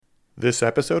This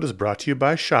episode is brought to you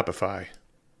by Shopify.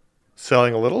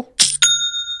 Selling a little?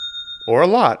 Or a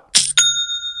lot?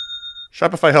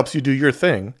 Shopify helps you do your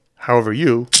thing, however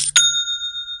you.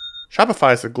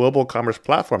 Shopify is a global commerce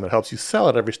platform that helps you sell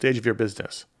at every stage of your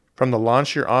business. From the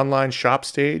launch your online shop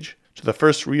stage, to the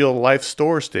first real-life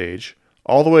store stage,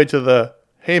 all the way to the,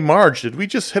 hey Marge, did we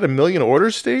just hit 1 million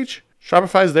orders stage?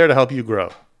 Shopify is there to help you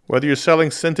grow. Whether you're selling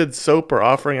scented soap or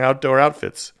offering outdoor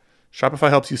outfits,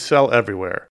 Shopify helps you sell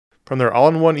everywhere. From their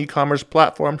all-in-one e-commerce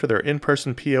platform to their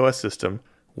in-person POS system,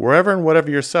 wherever and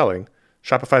whatever you're selling,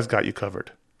 Shopify's got you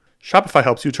covered. Shopify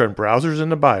helps you turn browsers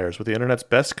into buyers with the internet's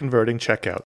best converting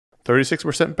checkout,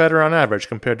 36% better on average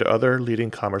compared to other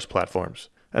leading commerce platforms.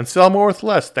 And sell more with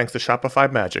less thanks to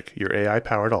Shopify Magic, your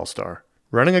AI-powered all-star.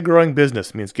 Running a growing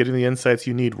business means getting the insights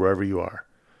you need wherever you are.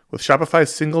 With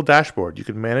Shopify's single dashboard, you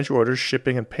can manage orders,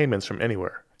 shipping, and payments from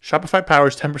anywhere. Shopify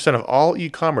powers 10% of all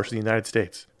e-commerce in the United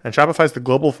States. And Shopify's the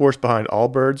global force behind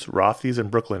Allbirds, Rothy's,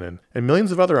 and Brooklinen, and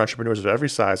millions of other entrepreneurs of every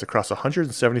size across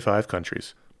 175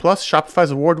 countries. Plus, Shopify's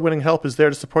award-winning help is there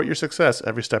to support your success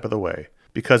every step of the way.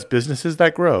 Because businesses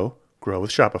that grow, grow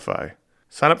with Shopify.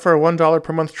 Sign up for a $1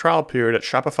 per month trial period at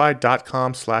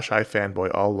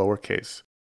shopify.com/ifanboy, all lowercase.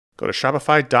 Go to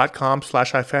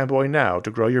shopify.com/ifanboy now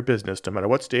to grow your business no matter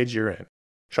what stage you're in.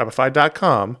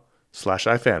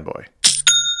 Shopify.com/ifanboy.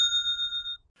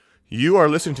 You are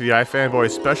listening to the iFanboy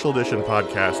Special Edition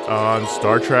podcast on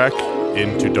Star Trek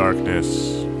Into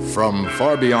Darkness. From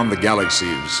far beyond the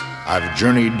galaxies, I've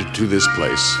journeyed to this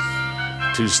place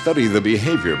to study the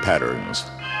behavior patterns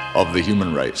of the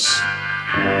human race.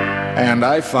 And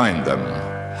I find them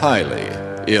highly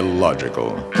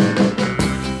illogical.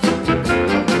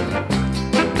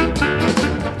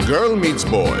 Girl meets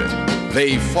boy.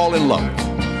 They fall in love.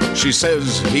 She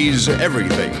says he's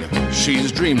everything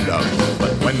she's dreamed of.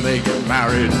 But when they get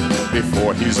married,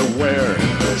 before he's aware,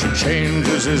 she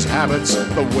changes his habits,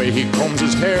 the way he combs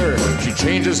his hair. She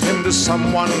changes him to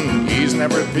someone he's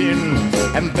never been,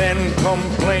 and then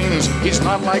complains he's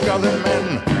not like other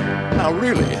men. Now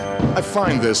really, I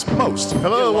find this most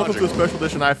Hello, illogical. welcome to the Special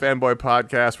Edition iFanboy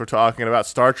podcast. We're talking about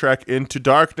Star Trek Into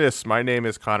Darkness. My name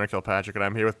is Conor Kilpatrick, and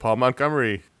I'm here with Paul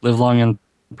Montgomery. Live long and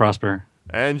prosper.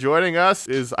 And joining us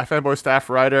is iFanboy staff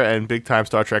writer and big-time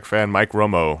Star Trek fan Mike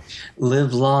Romo.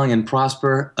 Live long and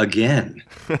prosper again.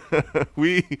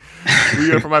 we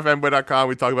are from iFanboy.com.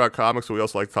 We talk about comics, but we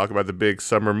also like to talk about the big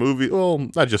summer movie. Well,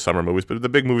 not just summer movies, but the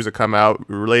big movies that come out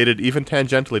related even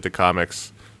tangentially to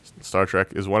comics. Star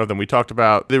Trek is one of them. We talked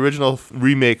about the original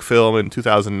remake film in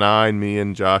 2009. Me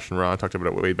and Josh and Ron talked about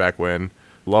it way back when.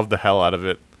 Loved the hell out of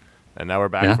it. And now we're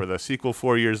back for the sequel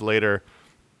 4 years later.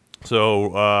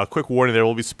 So, quick warning, there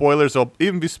will be spoilers. There'll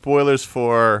even be spoilers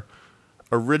for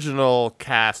original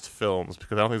cast films,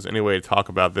 because I don't think there's any way to talk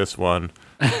about this one.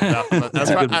 And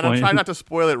I'm trying not to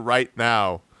spoil it right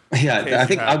now. Yeah, I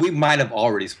think we might have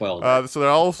already spoiled it. So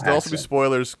there'll also be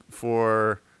spoilers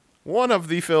for one of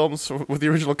the films with the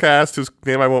original cast, whose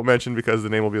name I won't mention because the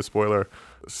name will be a spoiler.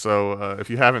 So if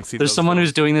you haven't seen There's someone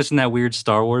who's doing this in that weird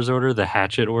Star Wars order, the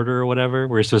Hatchet order or whatever,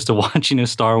 where you're supposed to watch,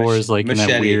 Star Wars like in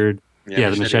that weird...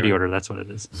 Yeah, the machete order. That's what it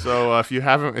is. So if you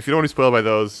don't want to be spoiled by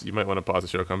those, you might want to pause the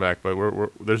show, come back. But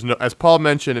there's no, as Paul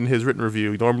mentioned in his written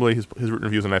review. Normally his written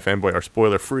reviews on iFanboy are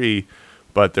spoiler free,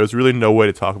 but there's really no way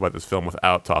to talk about this film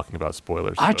without talking about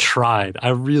spoilers. I tried, I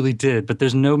really did, but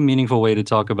there's no meaningful way to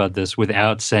talk about this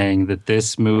without saying that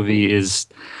this movie is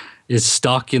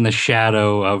stuck in the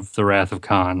shadow of The Wrath of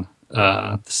Khan.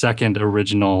 The second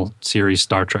original series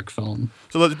Star Trek film.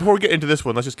 So before we get into this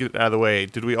one, let's just get it out of the way.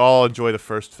 Did we all enjoy the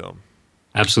first film?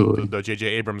 Absolutely. The J.J.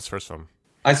 Abrams' first film.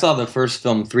 I saw the first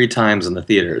film 3 times in the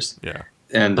theaters. Yeah.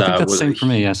 And I think that's the same for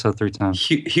me. I saw it 3 times.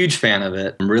 Huge fan of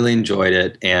it. Really enjoyed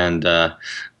it. And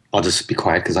I'll just be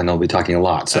quiet because I know I'll be talking a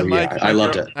lot. So Mike, I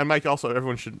loved it. And Mike, also,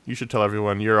 you should tell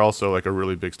everyone you're also like a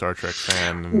really big Star Trek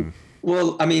fan. And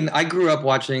Well, I mean, I grew up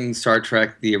watching Star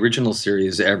Trek, the original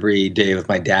series, every day with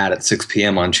my dad at 6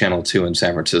 p.m. on Channel 2 in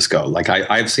San Francisco. Like,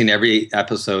 I've seen every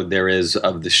episode there is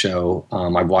of the show.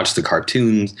 I've watched the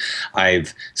cartoons.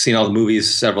 I've seen all the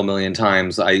movies several million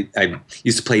times. I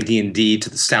used to play D&D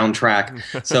to the soundtrack.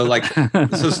 So,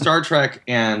 so Star Trek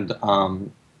and all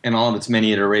of its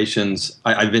many iterations,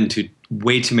 I've been to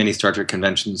way too many Star Trek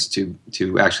conventions to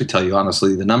actually tell you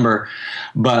honestly the number.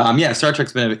 But Star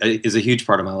Trek's is a huge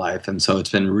part of my life, and so it's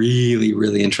been really,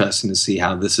 really interesting to see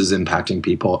how this is impacting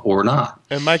people or not.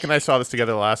 And Mike and I saw this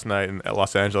together last night in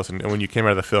Los Angeles, and when you came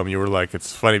out of the film, you were like,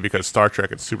 it's funny because Star Trek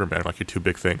and Superman are like your two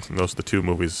big things, and those are the two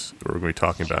movies we're going to be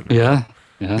talking about. Yeah.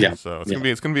 Yeah. So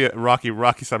it's gonna be a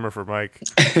rocky summer for Mike.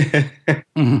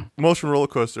 Emotional roller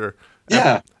coaster.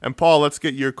 Yeah. And Paul, let's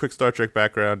get your quick Star Trek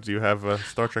background. Do you have a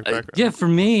Star Trek background? Yeah, for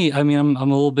me, I mean, I'm a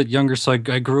little bit younger, so I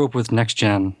grew up with Next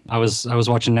Gen. I was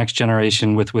watching Next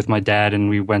Generation with my dad, and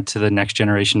we went to the Next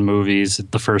Generation movies,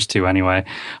 the first two anyway.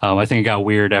 I think it got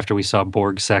weird after we saw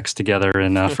Borg sex together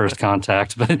in First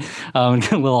Contact, but a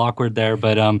little awkward there.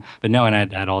 But no, and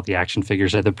I had all the action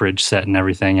figures, I had the bridge set and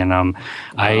everything, and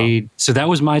so that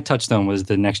was my touchstone, was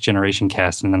the Next Generation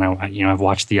cast, and then I've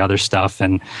watched the other stuff,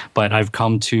 but I've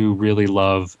come to really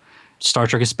love Star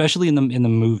Trek, especially in the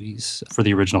movies for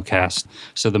the original cast.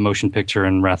 So the motion picture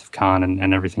and Wrath of Khan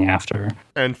and everything after.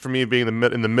 And for me, being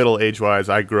in the middle age-wise,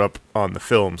 I grew up on the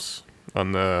films,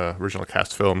 on the original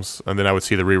cast films, and then I would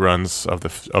see the reruns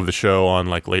of the show on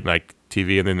like late night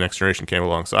TV, and then Next Generation came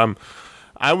along. So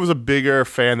I was a bigger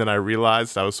fan than I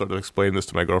realized. I was sort of explaining this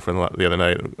to my girlfriend the other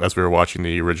night as we were watching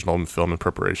the original film in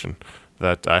preparation,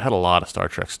 that I had a lot of Star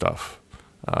Trek stuff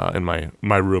in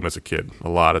my room as a kid. A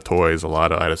lot of toys, I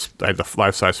had the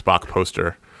life-size Spock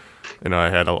poster. I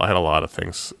had a lot of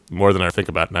things, more than I think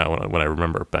about now when I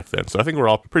remember back then. So I think we're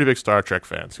all pretty big Star Trek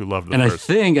fans who loved the first.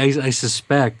 And I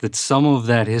suspect that some of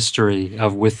that history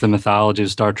with the mythology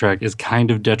of Star Trek is kind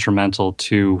of detrimental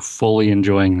to fully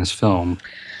enjoying this film.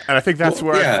 And I think that's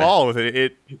where I fall with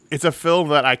it. It's a film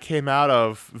that I came out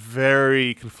of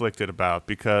very conflicted about,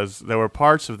 because there were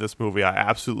parts of this movie I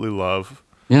absolutely love.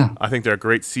 Yeah. I think there are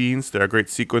great scenes. There are great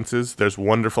sequences. There's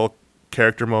wonderful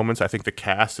character moments. I think the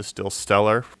cast is still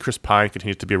stellar. Chris Pine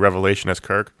continues to be a revelation as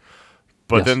Kirk.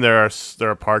 But then there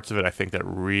are parts of it I think that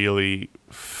really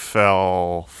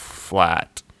fell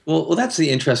flat. Well, that's the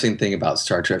interesting thing about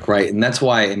Star Trek, right? And that's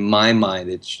why, in my mind,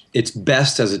 it's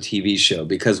best as a TV show,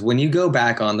 because when you go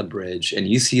back on the bridge and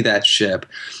you see that ship,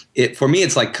 for me,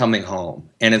 it's like coming home.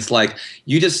 And it's like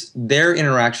their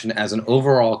interaction as an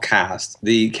overall cast,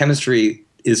 the chemistry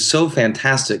is so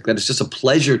fantastic that it's just a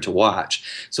pleasure to watch.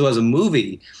 So as a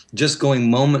movie, just going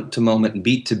moment to moment,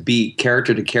 beat to beat,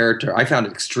 character to character, I found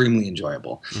it extremely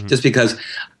enjoyable. Just because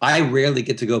I rarely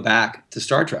get to go back to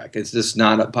Star Trek. It's just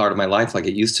not a part of my life like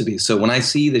it used to be. So when I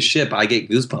see the ship, I get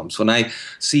goosebumps. When I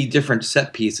see different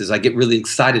set pieces, I get really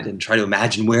excited and try to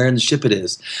imagine where in the ship it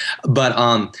is. But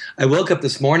I woke up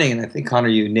this morning, and I think, Connor,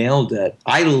 you nailed it.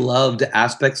 I loved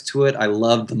aspects to it. I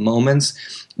loved the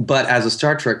moments. But as a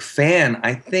Star Trek fan,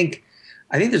 I think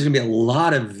there's going to be a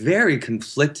lot of very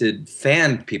conflicted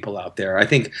fan people out there. I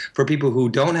think for people who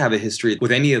don't have a history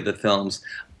with any of the films,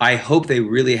 I hope they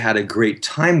really had a great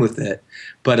time with it.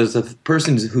 But as a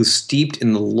person who's steeped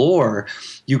in the lore,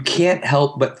 you can't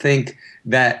help but think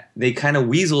that they kind of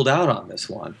weaseled out on this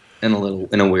one in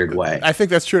a weird way. I think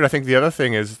that's true. And I think the other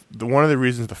thing is one of the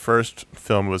reasons the first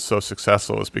film was so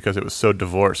successful is because it was so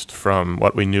divorced from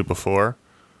what we knew before.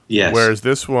 Yes. Whereas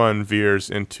this one veers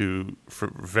into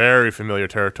very familiar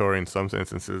territory in some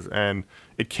instances, and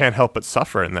it can't help but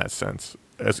suffer in that sense.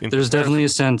 There's definitely a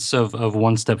sense of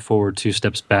one step forward, two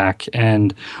steps back.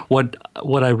 And what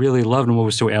I really loved and what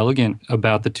was so elegant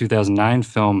about the 2009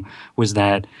 film was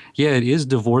that, it is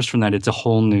divorced from that. It's a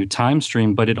whole new time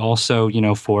stream, but it also,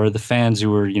 for the fans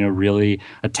who are, really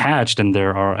attached, and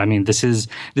this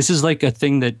is like a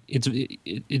thing that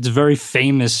it's very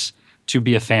famous to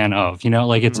be a fan of,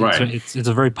 it's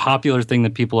a very popular thing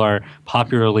that people are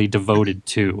popularly devoted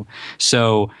to.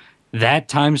 So that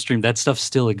time stream, that stuff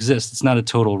still exists. It's not a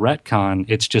total retcon.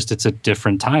 It's a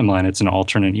different timeline. It's an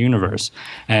alternate universe.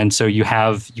 And so you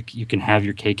can have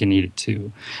your cake and eat it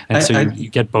too. And you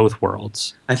get both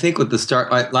worlds. I think with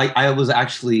the I was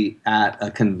actually at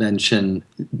a convention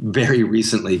very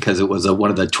recently because it was one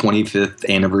of the 25th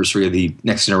anniversary of the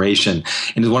Next Generation.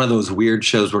 And it was one of those weird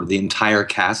shows where the entire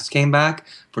cast came back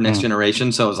for Next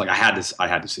Generation. So I was like, I had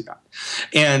to see that.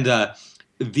 And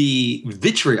the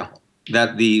vitriol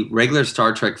that the regular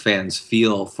Star Trek fans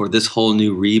feel for this whole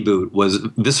new reboot was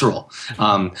visceral.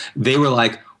 They were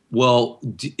like, well,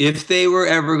 if they were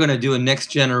ever going to do a Next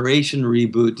Generation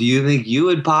reboot, do you think you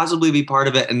would possibly be part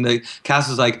of it? And the cast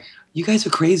was like, you guys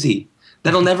are crazy.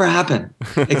 That'll never happen.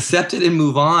 Accept it and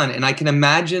move on. And I can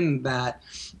imagine that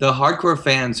the hardcore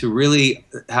fans who really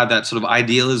have that sort of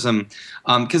idealism,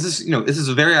 because this is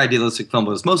a very idealistic film,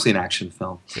 but it's mostly an action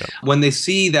film. Yeah. When they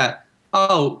see that,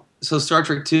 so Star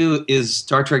Trek 2 is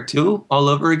Star Trek 2 all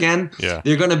over again? Yeah.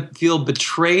 They're going to feel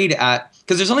betrayed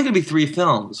because there's only going to be 3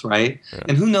 films, right? Yeah.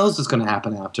 And who knows what's going to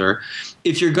happen after.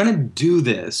 If you're going to do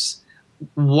this,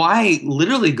 why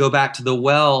literally go back to the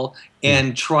well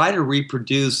and try to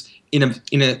reproduce in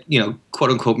a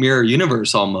quote unquote mirror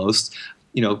universe almost,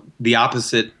 the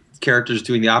opposite characters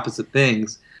doing the opposite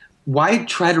things? Why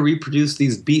try to reproduce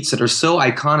these beats that are so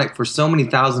iconic for so many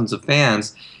thousands of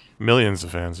fans? Millions of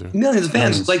fans. Millions of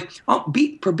fans. It's like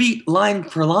beat per beat, line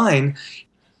for line.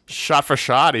 shot for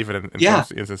shot, even in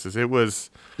some instances. It was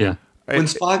when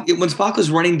Spock was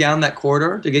running down that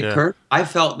corridor to get Kirk, I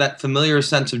felt that familiar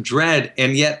sense of dread,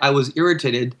 and yet I was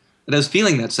irritated that I was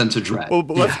feeling that sense of dread. Well,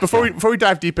 but before we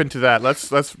dive deep into that,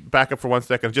 let's back up for 1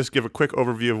 second and just give a quick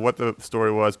overview of what the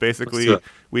story was. Basically,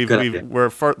 we're a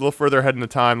little further ahead in the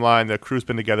timeline. The crew's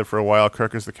been together for a while.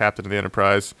 Kirk is the captain of the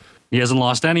Enterprise. He hasn't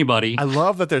lost anybody. I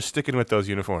love that they're sticking with those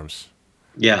uniforms.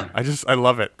 Yeah, I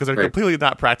love it because they're completely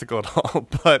not practical at all.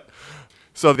 But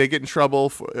so they get in trouble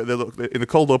in the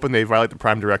cold open. They violate the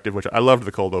Prime Directive, which I loved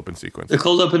the cold open sequence. The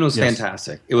cold open was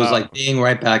fantastic. It was like being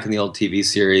right back in the old TV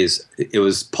series. It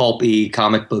was pulpy,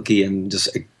 comic booky, and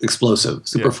just explosive.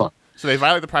 Super fun. So they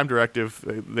violate the Prime Directive.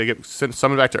 They get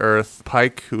summoned back to Earth.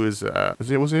 Pike, who is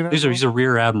was he? He's a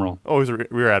rear admiral. Oh, he's a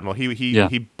rear admiral.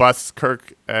 He busts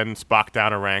Kirk and Spock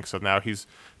down a rank. So now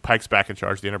Pike's back in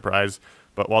charge of the Enterprise.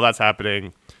 But while that's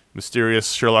happening,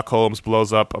 mysterious Sherlock Holmes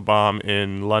blows up a bomb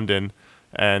in London,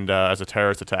 and as a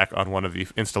terrorist attack on one of the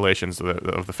installations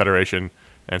of the Federation.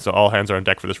 And so all hands are on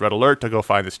deck for this red alert to go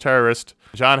find this terrorist.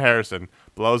 John Harrison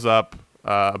blows up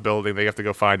a building. They have to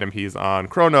go find him. He's on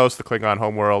Kronos, the Klingon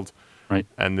homeworld. Right.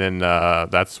 And then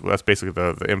that's basically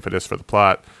the impetus for the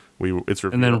plot.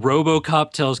 And then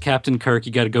Robocop tells Captain Kirk,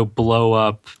 you got to go blow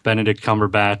up Benedict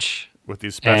Cumberbatch. With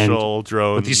these special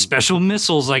drones. With these special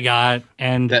missiles I got.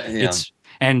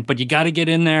 But you got to get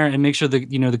in there and make sure that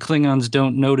the Klingons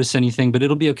don't notice anything. But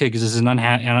it'll be okay because this is an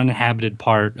uninhabited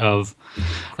part of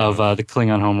the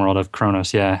Klingon homeworld of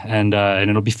Kronos. Yeah, and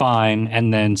it'll be fine.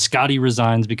 And then Scotty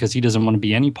resigns because he doesn't want to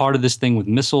be any part of this thing with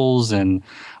missiles. And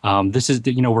this is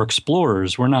we're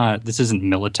explorers. We're not. This isn't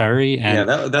military. And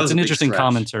that's an interesting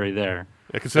commentary there.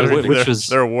 Yeah, considering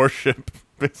they're a warship.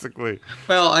 Basically.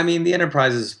 Well, I mean, the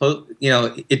Enterprise is supposed,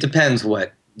 it depends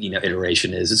what,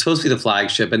 iteration is. It's supposed to be the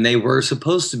flagship, and they were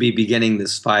supposed to be beginning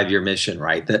this 5-year mission,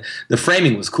 right? The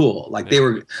framing was cool. Like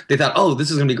they thought, oh,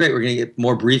 this is going to be great. We're going to get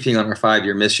more briefing on our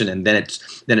 5-year mission, and then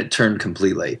it turned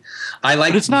completely.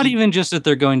 But it's not even just that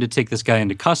they're going to take this guy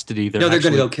into custody. They're going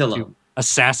to go kill him.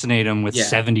 Assassinate him with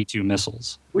 72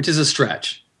 missiles. Which is a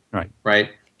stretch. Right.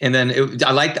 And then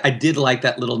I did like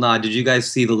that little nod. Did you guys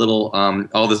see the little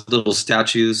all the little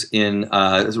statues in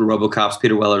RoboCop's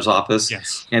Peter Weller's office?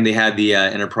 Yes. And they had the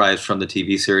Enterprise from the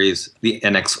TV series, the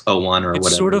NX-01 or whatever.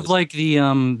 It's sort of like the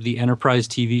Enterprise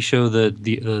TV show,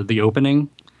 the opening,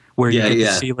 where you get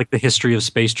to see like the history of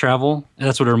space travel. And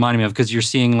that's what it reminded me of, because you're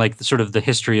seeing like sort of the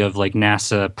history of like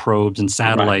NASA probes and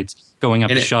satellites. Right. Going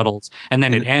up the shuttles, and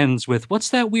then it ends with, what's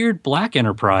that weird black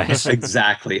Enterprise?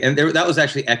 Exactly. And that was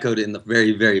actually echoed in the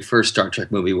very, very first Star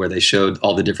Trek movie, where they showed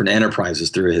all the different Enterprises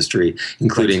through history,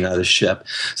 including the ship.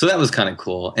 So that was kind of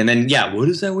cool. And then, what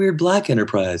is that weird black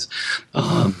Enterprise?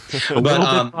 A little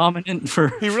bit prominent for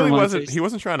he really wasn't. He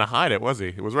wasn't trying to hide it, was he?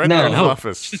 It was right there in his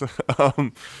office.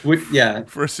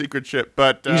 For a secret ship.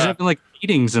 But he's having like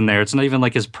meetings in there. It's not even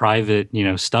like his private,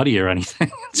 study or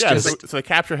anything. So they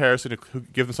capture Harrison, who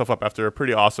gives himself up after a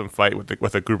pretty awesome fight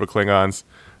with a group of Klingons,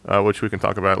 which we can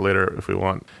talk about later if we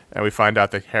want. And we find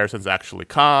out that Harrison's actually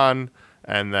Khan,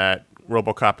 and that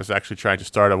Robocop is actually trying to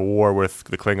start a war with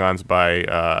the Klingons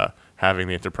by having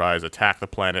the Enterprise attack the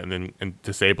planet and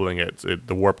disabling it.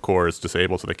 The warp core is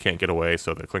disabled, so they can't get away.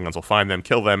 So the Klingons will find them,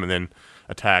 kill them, and then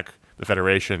attack the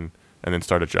Federation, and then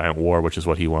start a giant war, which is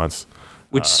what he wants.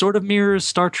 Which sort of mirrors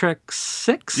Star Trek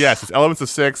 6? Yes, it's elements of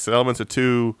 6, elements of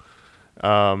 2,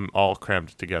 all crammed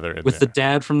together. With the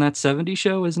dad from that 70s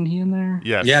show, isn't he in there?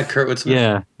 Yes. Yeah, Kurtwood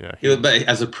Smith. Yeah. He was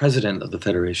as a president of the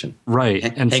Federation. Right.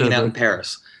 Hanging out in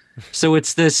Paris. So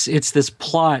it's this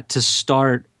plot to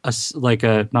start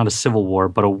not a civil war,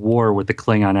 but a war with the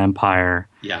Klingon Empire.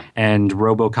 Yeah. And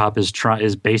RoboCop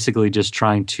is basically just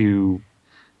trying to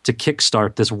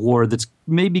kickstart this war that's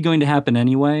maybe going to happen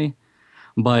anyway.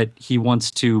 But he wants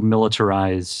to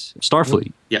militarize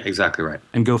Starfleet. Yeah, exactly right.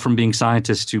 And go from being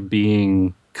scientists to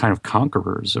being kind of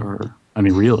conquerors,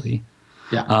 really.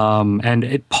 Yeah.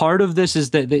 And part of this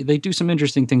is that they do some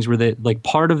interesting things where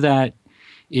part of that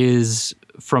is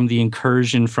from the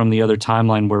incursion from the other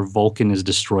timeline where Vulcan is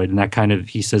destroyed. And that kind of,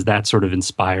 he says that sort of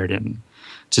inspired him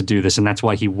to do this. And that's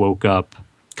why he woke up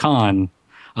Khan.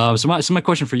 So my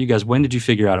question for you guys, when did you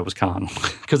figure out it was Khan?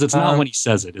 Because it's not when he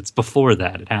says it. It's before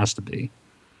that. It has to be.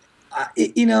 I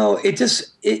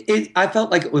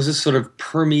felt like it was just sort of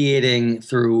permeating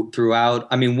throughout.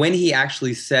 I mean, when he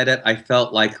actually said it, I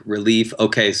felt like relief.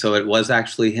 Okay, so it was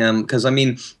actually him. Because,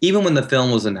 even when the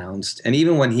film was announced, and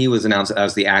even when he was announced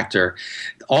as the actor,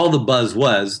 all the buzz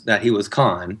was that he was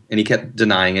Khan, and he kept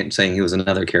denying it and saying he was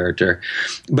another character.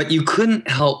 But you couldn't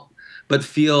help but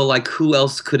feel like who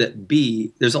else could it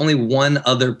be? There's only one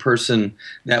other person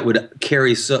that would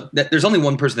carry there's only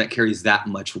one person that carries that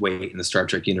much weight in the Star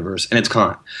Trek universe, and it's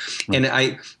Khan.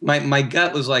 And my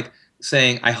gut was like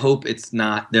saying, I hope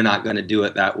they're not going to do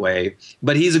it that way.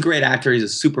 But he's a great actor.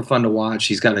 He's super fun to watch.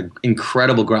 He's got an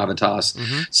incredible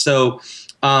gravitas. So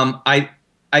I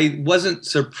wasn't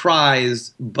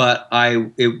surprised, but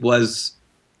okay,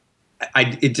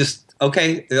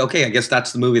 I guess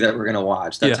that's the movie that we're gonna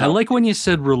watch. That's I like when you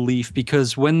said relief,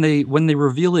 because when they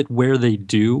reveal it where they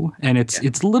do, and it's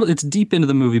deep into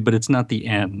the movie, but it's not the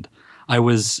end. I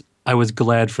was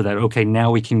glad for that. Okay,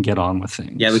 now we can get on with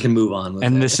things. Yeah, we can move on with it.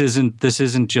 And this isn't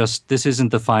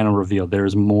the final reveal.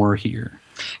 There's more here.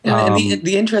 And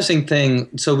the interesting thing,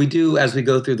 so we do, as we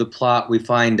go through the plot, we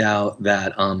find out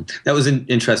that that was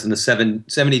interesting. The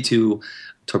 72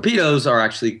 torpedoes are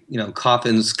actually,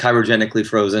 coffins cryogenically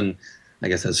frozen. I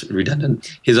guess that's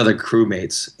redundant. His other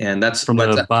crewmates, and that's from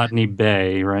the Botany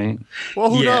Bay, right?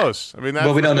 Well, who knows? I mean,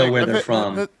 we don't know where they're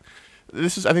from. I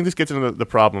think this gets into the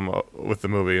problem with the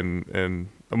movie, and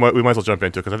we might as well jump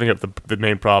into it, because I think the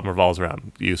main problem revolves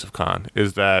around the use of Khan,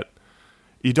 is that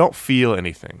you don't feel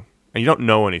anything. And you don't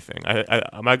know anything.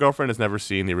 My girlfriend has never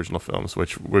seen the original films,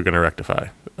 which we're going to rectify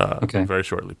very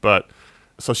shortly. But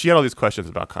so she had all these questions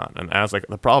about Khan, and I was like,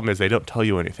 the problem is they don't tell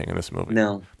you anything in this movie.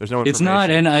 No, there's no information. It's not.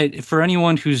 And for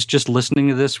anyone who's just listening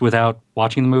to this without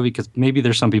watching the movie, because maybe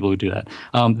there's some people who do that.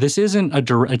 This isn't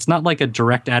it's not like a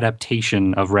direct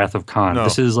adaptation of Wrath of Khan. No,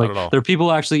 this is like, not at all. there are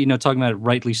people actually, talking about it,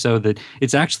 rightly so, that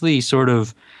it's actually sort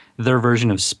of their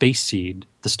version of Space Seed,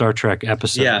 the Star Trek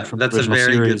episode. Yeah, from that's the a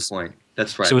very series. good point.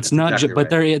 That's right. So it's not, exactly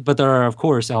but there are of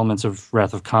course elements of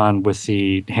Wrath of Khan with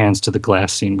the hands to the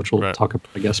glass scene, which we'll talk about,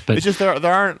 I guess. But it's just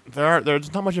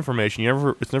there's not much information.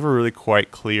 It's never really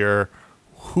quite clear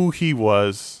who he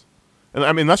was. And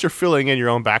I mean, unless you're filling in your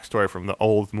own backstory from the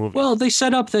old movie. Well, they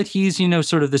set up that he's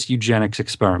sort of this eugenics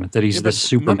experiment, that he's this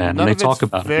Superman, and they talk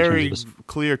about it. Very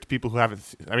clear to people who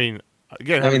haven't. I mean,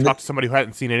 again, having talked to somebody who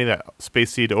hadn't seen any of that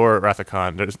Space Seed or Wrath of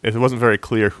Khan, it wasn't very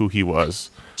clear who he was.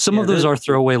 Some of those are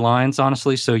throwaway lines,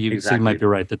 honestly. So you might be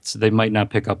right that they might not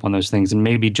pick up on those things, and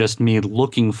maybe just me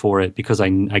looking for it because I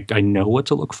know what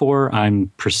to look for.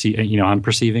 I'm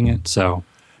perceiving it. So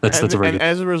that's a very good.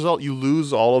 As a result, you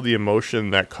lose all of the emotion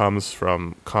that comes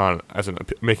from Khan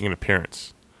making an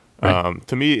appearance. Right.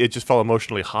 To me, it just felt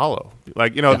emotionally hollow.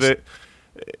 Like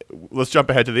let's jump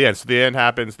ahead to the end. So the end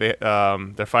happens.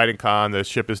 They're fighting Khan. The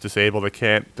ship is disabled. They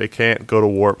can't go to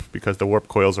warp because the warp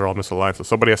coils are all misaligned. So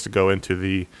somebody has to go into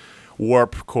the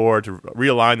warp core to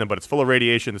realign them. But it's full of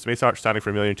radiation. This may start sounding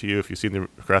familiar to you if you've seen the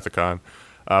Wrath of Khan.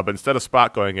 But instead of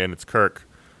Spock going in, it's Kirk,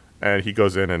 and he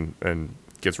goes in and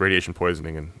gets radiation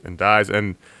poisoning and dies.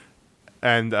 And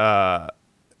as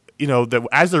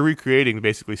they're recreating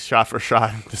basically shot for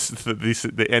shot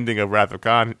the ending of Wrath of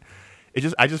Khan.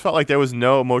 I just felt like there was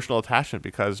no emotional attachment,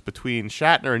 because between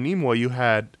Shatner and Nimoy, you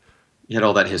had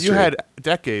all that history. You had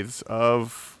decades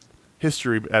of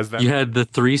history as them. You had the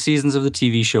 3 seasons of the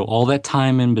TV show, all that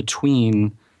time in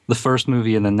between the first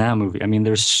movie and then that movie. I mean,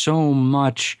 there's so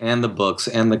much. And the books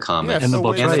and the comics. And the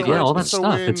books, right? Yeah, all that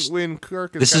stuff. When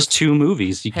Kirk this is 2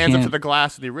 movies. You hands can't. Up to the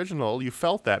glass in the original, you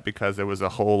felt that because there was a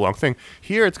whole long thing.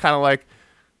 Here, it's kind of like,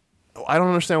 I don't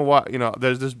understand why,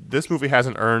 this movie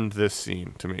hasn't earned this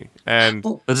scene to me. And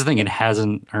that's the thing, it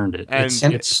hasn't earned it. And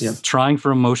it's trying for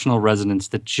emotional resonance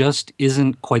that just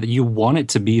isn't quite, that you want it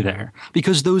to be there.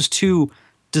 Because those two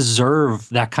deserve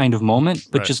that kind of moment,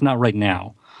 but just not right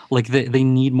now. Like they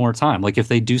need more time. Like if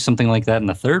they do something like that in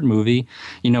the 3rd movie,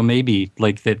 maybe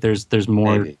like that there's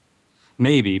more,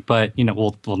 maybe. But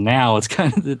well now it's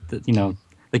kind of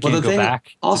they can't go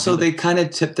back. Also, they kind of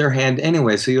tip their hand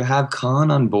anyway. So you have Khan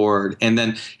on board, and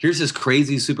then here's this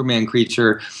crazy Superman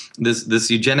creature, this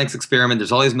eugenics experiment.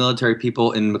 There's all these military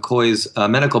people in McCoy's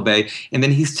medical bay, and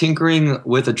then he's tinkering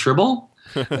with a tribble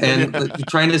and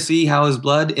trying to see how his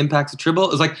blood impacts a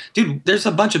tribble. It's like, dude, there's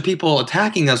a bunch of people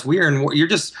attacking us. You're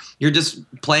just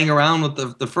playing around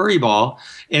with the furry ball,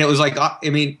 and it was like,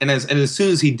 and as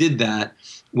soon as he did that,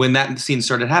 when that scene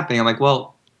started happening, I'm like,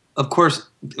 well, of course.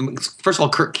 First of all,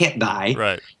 Kirk can't die.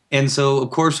 Right. And so, of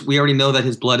course, we already know that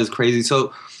his blood is crazy.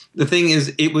 So the thing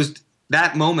is,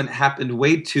 that moment happened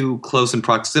way too close in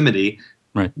proximity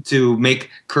to make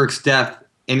Kirk's death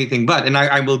anything but. And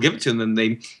I will give it to them.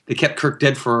 They kept Kirk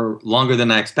dead for longer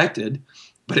than I expected,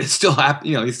 but it still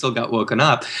happened. He still got woken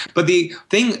up. But the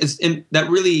thing is, that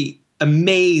really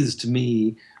amazed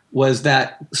me was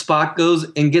that Spock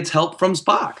goes and gets help from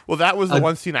Spock. Well, that was the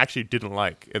one scene I actually didn't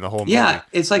like in the whole movie. Yeah,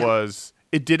 it's like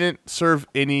it didn't serve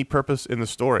any purpose in the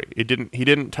story. He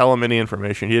didn't tell him any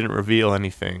information. He didn't reveal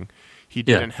anything. He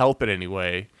didn't help it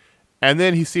anyway. And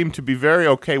then he seemed to be very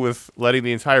okay with letting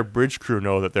the entire bridge crew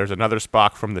know that there's another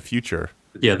Spock from the future.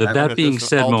 Yeah, that being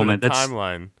said moment,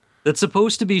 timeline. That's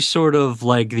supposed to be sort of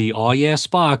like the oh yeah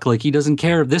Spock, like he doesn't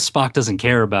care. This Spock doesn't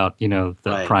care about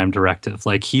the Prime Directive.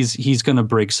 Like he's going to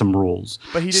break some rules.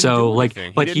 But he didn't do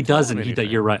anything. But he doesn't.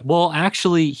 You're right. Well,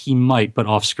 actually, he might, but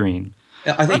off screen.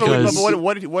 I think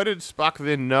what did Spock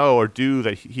then know or do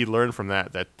that he learned from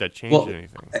that changed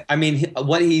anything? I mean,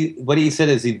 what he said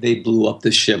is they blew up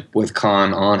the ship with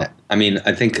Khan on it. I mean,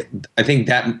 I think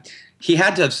that he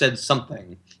had to have said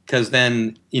something because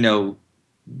then they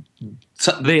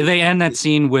end that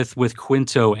scene with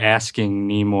Quinto asking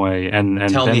Nimoy and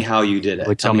tell me how you did it.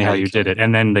 Like tell me how you did it,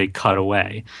 and then they cut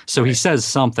away. So he says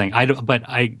something. But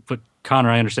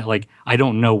Connor, I understand. Like I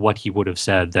don't know what he would have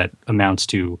said that amounts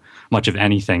to much of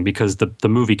anything because the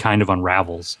movie kind of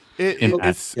unravels.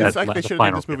 It's like they should have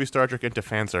made this movie Star Trek into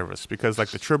fan service because like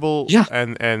the Tribble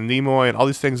and Nimoy and all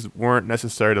these things weren't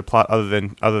necessary to plot other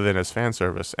than as fan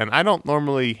service. And I don't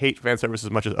normally hate fan service as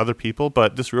much as other people,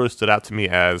 but this really stood out to me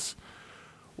as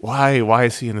why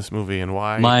is he in this movie and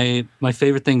why? My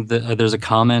favorite thing there's a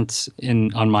comment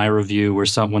on my review where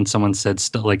when someone said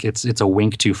like it's a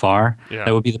wink too far. Yeah.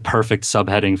 That would be the perfect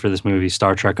subheading for this movie,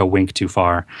 Star Trek: A Wink Too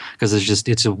Far, because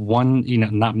it's a one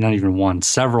not even one,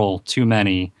 several too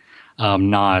many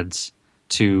nods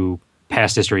to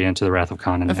past history and to the Wrath of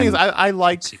Khan. The thing is, I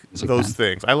like those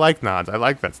things. I like nods. I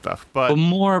like that stuff. But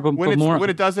when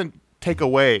it doesn't take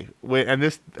away, and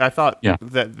this I thought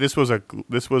that this was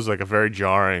like a very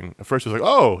jarring. At first it was like,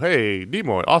 oh hey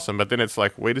Nimoy, awesome, but then it's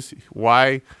like, what is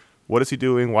he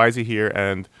doing, why is he here,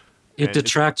 and it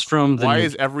detracts from why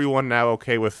is everyone now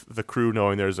okay with the crew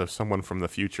knowing there's someone from the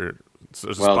future,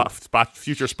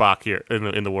 future Spock here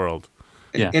in the world.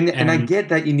 And I get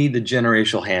that you need the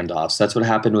generational handoffs. That's what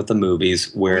happened with the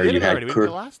movies where you had Kirk. We did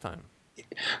it last time.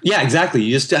 Yeah, exactly.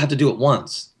 You just have to do it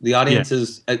once. The audience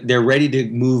is they're ready to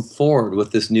move forward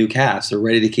with this new cast. They're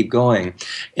ready to keep going,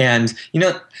 and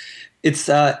it's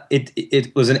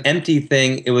it was an empty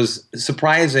thing. It was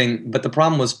surprising, but the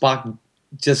problem was Spock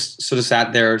just sort of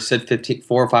sat there, said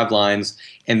 4 or 5 lines,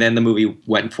 and then the movie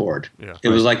went forward. Yeah, it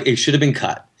was like it should have been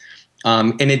cut,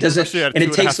 and it doesn't. And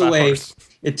it takes away.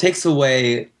 It takes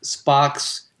away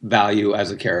Spock's value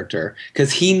as a character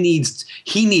because he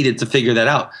needed to figure that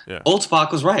out. Yeah. Old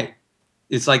Spock was right.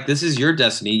 It's like, this is your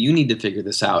destiny. You need to figure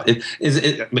this out.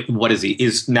 What is he?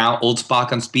 Is now old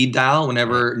Spock on speed dial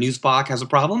whenever new Spock has a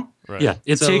problem? Right. Yeah,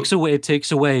 it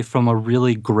takes away from a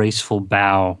really graceful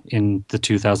bow in the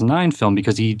 2009 film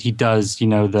because he does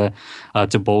the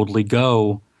to boldly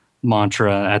go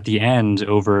mantra at the end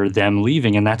over them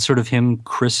leaving, and that's sort of him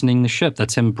christening the ship.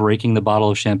 That's him breaking the bottle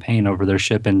of champagne over their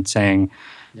ship and saying,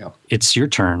 it's your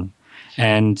turn.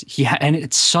 And and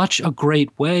it's such a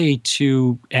great way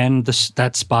to end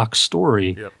that Spock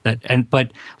story. Yep.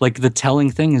 But like the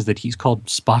telling thing is that he's called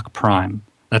Spock Prime.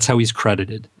 That's how he's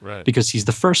credited, right? Because he's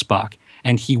the first Spock,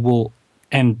 and he will.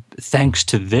 And thanks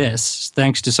to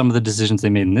some of the decisions they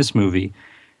made in this movie,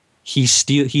 he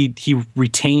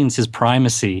retains his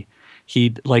primacy.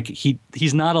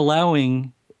 He's not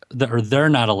allowing they're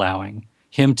not allowing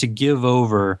him to give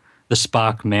over the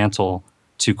Spock mantle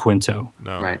to Quinto.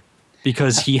 No. Right.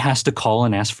 Because he has to call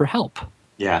and ask for help.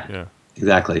 Yeah.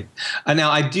 Exactly.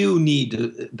 Now, I do need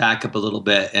to back up a little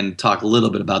bit and talk a little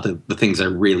bit about the things I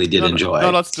really did enjoy.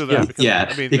 No, let's do that.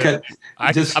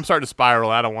 Because I'm starting to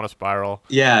spiral. I don't want to spiral.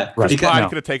 Yeah. Right. Because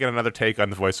could have taken another take on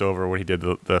the voiceover when he did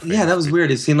the yeah, that was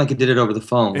weird. It seemed like he did it over the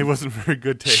phone. It wasn't a very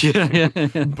good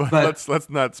take. But let's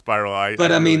not spiral.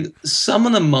 I mean, some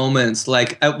of the moments,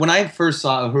 like when I first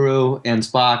saw Uhuru and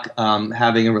Spock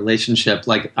having a relationship,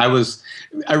 like I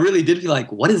really did feel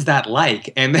like, what is that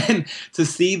like? And then to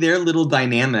see their little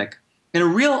dynamic, and a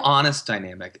real honest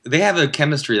dynamic. They have a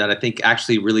chemistry that I think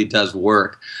actually really does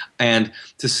work. And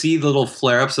to see the little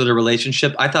flare-ups of the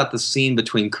relationship, I thought the scene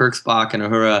between Kirk, Spock, and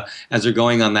Uhura as they're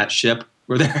going on that ship,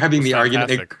 where they're having the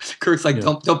argument, Kirk's like,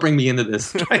 don't bring me into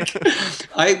this. Like,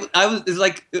 it's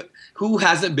like, who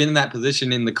hasn't been in that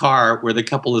position in the car where the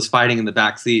couple is fighting in the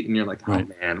back seat, and you're like, oh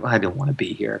man, I don't want to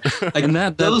be here. Like, and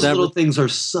those little things are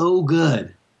so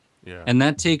good. Yeah. And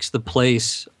that takes the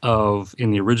place of, in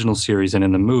the original series and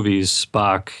in the movies,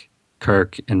 Spock,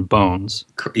 Kirk, and Bones.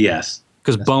 Yes.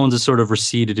 Because Bones is sort of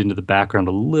receded into the background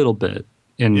a little bit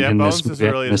in Bones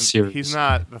this series. He's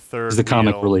not the third. He's the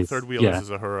comic relief. The third wheel is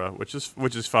Uhura, which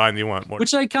is fine. You want more.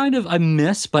 Which I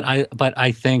miss, but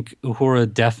I think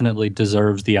Uhura definitely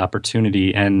deserves the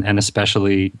opportunity, and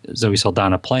especially Zoe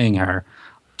Saldana playing her,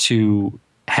 to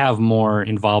have more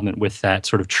involvement with that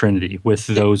sort of trinity, with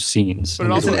those scenes.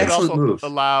 But it also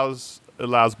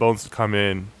allows Bones to come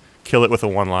in, kill it with a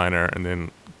one-liner, and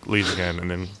then leaves again, and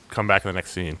then come back in the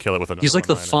next scene and kill it with another. He's like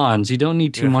the one-liner. Fonz. You don't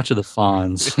need too much of the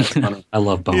Fonz. I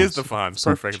love Bones. He is the Fonz.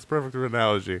 Perfect. It's a perfect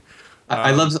analogy.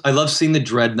 I love seeing the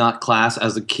Dreadnought class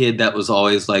as a kid. That was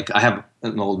always like, I have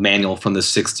an old manual from the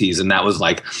 60s, and that was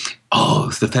like,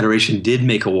 oh, the Federation did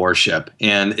make a warship.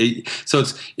 And so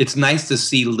it's nice to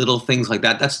see little things like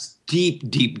that. That's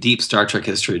deep Star Trek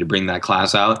history to bring that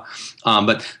class out.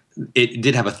 But it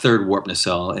did have a third warp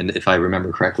nacelle, and if I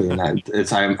remember correctly, and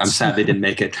I'm sad they didn't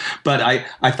make it. But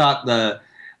I thought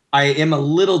I am a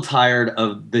little tired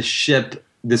of the ship,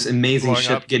 this amazing Blowing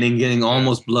ship up. getting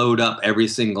almost blowed up every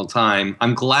single time.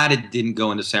 I'm glad it didn't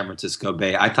go into San Francisco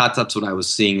Bay. I thought that's what I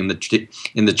was seeing in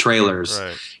the trailers.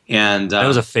 Right. And That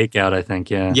was a fake out, I think.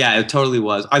 Yeah. yeah, it totally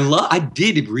was. I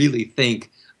did really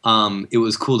think it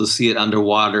was cool to see it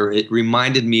underwater. It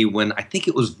reminded me when, I think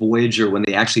it was Voyager, when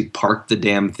they actually parked the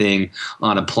damn thing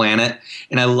on a planet.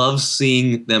 And I love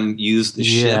seeing them use the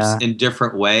ships in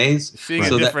different ways. Seeing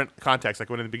a different context, like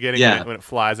when in the beginning, when it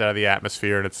flies out of the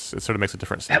atmosphere, and it sort of makes a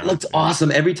different sound. That looked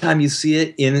awesome. Every time you see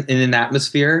it in an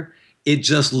atmosphere, it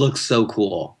just looks so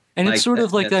cool. And it's sort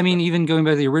of like, I mean, even going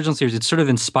back to the original series, it's sort of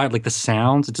inspired, like the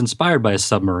sounds, it's inspired by a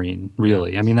submarine,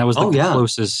 really. I mean, that was the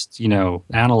closest,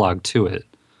 analog to it.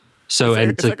 So,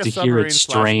 and it's like to hear it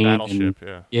strain.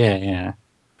 Battleship, yeah.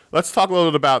 Let's talk a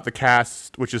little bit about the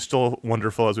cast, which is still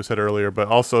wonderful, as we said earlier, but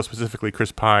also specifically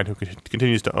Chris Pine, who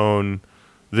continues to own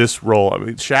this role. I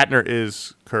mean, Shatner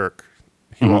is Kirk.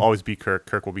 He will always be Kirk.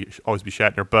 Kirk will always be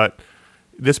Shatner. But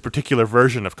this particular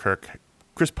version of Kirk,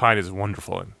 Chris Pine is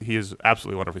wonderful in. He is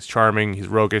absolutely wonderful. He's charming. He's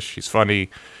roguish. He's funny.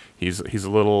 He's a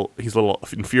little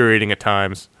infuriating at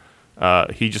times.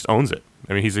 He just owns it.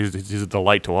 I mean, he's a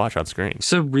delight to watch on screen.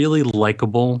 He's a really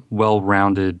likable,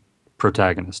 well-rounded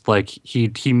protagonist. Like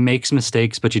he makes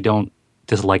mistakes, but you don't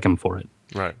dislike him for it.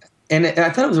 Right. And I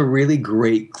thought it was a really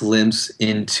great glimpse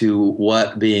into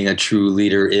what being a true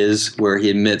leader is, where he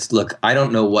admits, look, I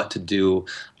don't know what to do.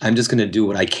 I'm just going to do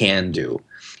what I can do.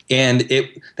 And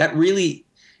it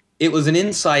was an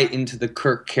insight into the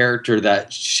Kirk character that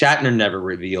Shatner never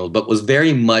revealed, but was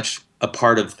very much a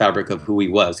part of the fabric of who he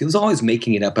was. He was always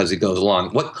making it up as he goes along.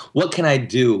 What can I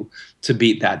do to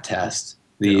beat that test?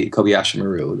 The Kobayashi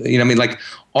Maru. I mean, like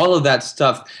all of that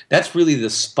stuff, that's really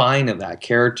the spine of that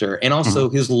character. And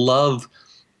also his love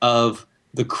of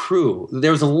the crew.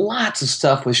 There was lots of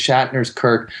stuff with Shatner's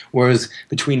Kirk, whereas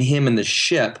between him and the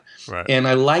ship. Right. And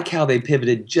I like how they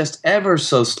pivoted just ever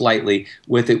so slightly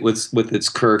with its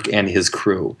Kirk and his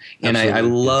crew. And I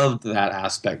loved that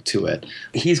aspect to it.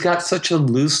 He's got such a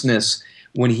looseness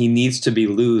when he needs to be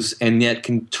loose, and yet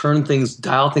can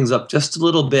dial things up just a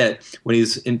little bit when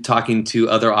he's talking to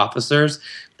other officers.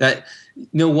 That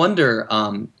no wonder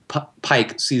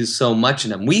Pike sees so much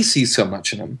in him. We see so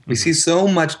much in him. We see so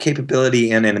much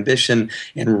capability and ambition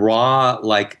and raw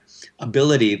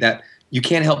ability that you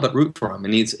can't help but root for him.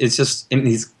 And he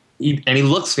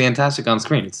looks fantastic on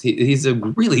screen. He's a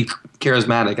really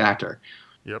charismatic actor.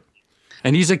 Yep.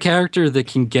 And he's a character that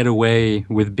can get away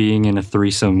with being in a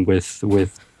threesome with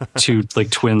two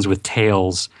twins with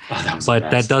tails. Oh,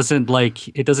 that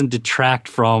doesn't detract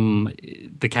from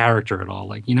the character at all.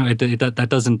 That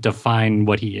doesn't define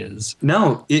what he is.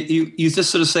 No, you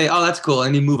just sort of say, "Oh, that's cool,"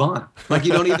 and you move on. Like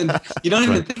you don't even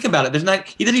think about it.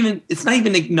 It's not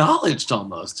even acknowledged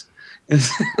almost.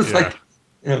 It's like,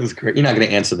 that was great. You're not going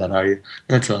to answer that, are you?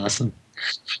 That's awesome.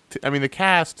 I mean, the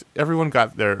cast, everyone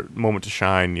got their moment to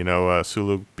shine.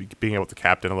 Sulu being able to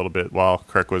captain a little bit while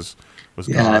Kirk was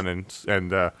gone,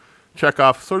 and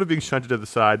Chekhov sort of being shunted to the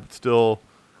side, but still,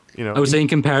 I would say in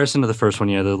comparison to the first one,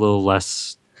 the little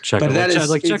less Chekhov.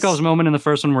 Chekhov's moment in the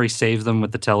first one where he saves them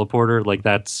with the teleporter,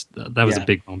 that was a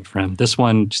big moment for him. This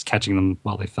one, just catching them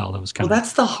while they fell, that was kind of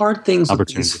that's the hard things with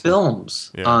these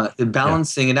films,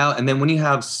 balancing it out. And then when you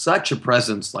have such a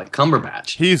presence like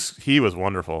Cumberbatch, he was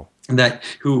wonderful.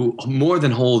 Who more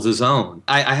than holds his own.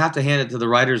 I have to hand it to the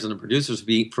writers and the producers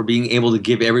for being able to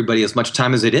give everybody as much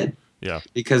time as they did. Yeah.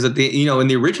 Because in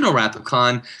the original Wrath of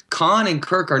Khan and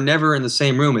Kirk are never in the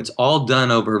same room. It's all done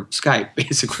over Skype,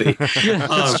 basically. Yeah,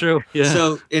 that's true. Yeah.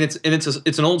 So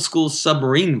it's an old school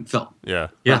submarine film. Yeah.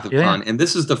 Wrath of Khan, and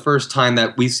this is the first time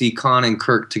that we see Khan and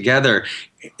Kirk together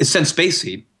since Space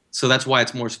Seed. So that's why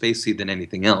it's more Space Seed than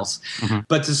anything else. Mm-hmm.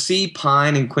 But to see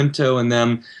Pine and Quinto and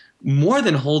them more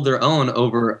than hold their own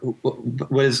over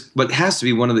what has to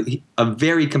be a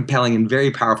very compelling and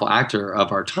very powerful actor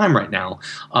of our time right now,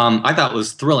 I thought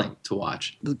was thrilling to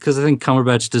watch. Because I think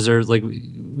Cumberbatch deserves, we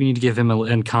need to give him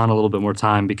and Khan a little bit more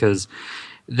time, because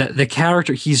the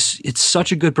character, it's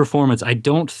such a good performance. I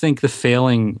don't think the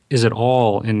failing is at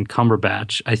all in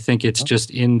Cumberbatch. I think it's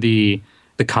just in the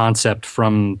concept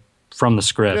from the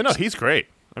script. Yeah, no, he's great.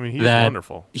 I mean, he's that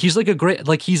wonderful. He's like a great,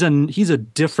 like he's a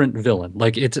different villain.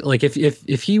 Like it's like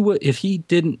if he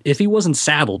wasn't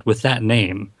saddled with that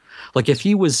name, like if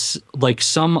he was like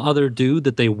some other dude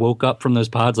that they woke up from those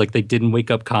pods, like they didn't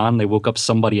wake up Khan, they woke up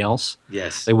somebody else.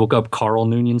 Yes. They woke up Carl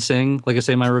Noonien Singh, like I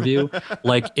say in my review.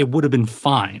 Like it would have been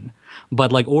fine.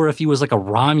 But like, or if he was like a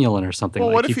Romulan or something. Well,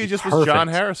 like, what if he just was John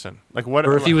Harrison? Like what?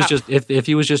 Or if he was just if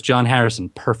he was just John Harrison,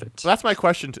 perfect. So that's my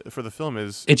question for the film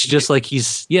is. It's just like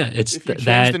he's It's if you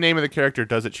change the name of the character,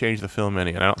 does it change the film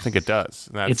any? And I don't think it does.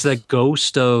 It's that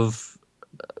ghost of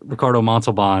Ricardo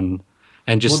Montalban,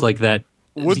 and just like that.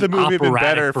 Would the movie have been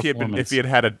better if he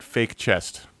had a fake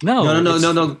chest? No.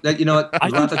 That, you know what?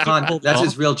 Khan, that's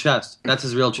his real chest. That's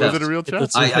his real chest. Was it a real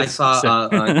chest? I saw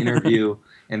an interview,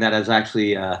 and that is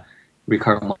actually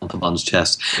Ricardo Montalban's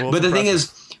chest. Well, but the thing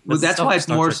is, that's why it's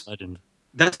more.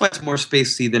 That's why it's more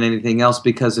spacey than anything else.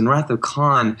 Because in Wrath of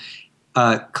Khan,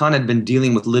 Khan had been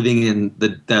dealing with living in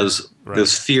those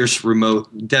fierce,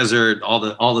 remote desert,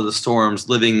 all of the storms,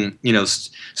 living,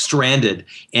 stranded,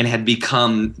 and had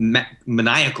become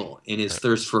maniacal in his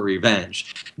thirst for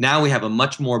revenge. Now we have a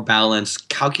much more balanced,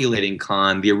 calculating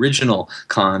Khan, the original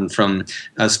Khan from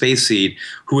Space Seed,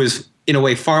 who is in a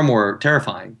way far more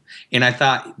terrifying. And I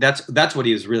thought that's what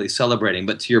he was really celebrating.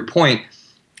 But to your point,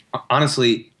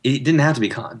 honestly, it didn't have to be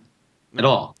Khan at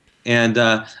all. And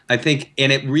I think,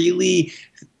 and it really,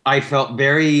 I felt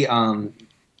very,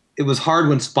 it was hard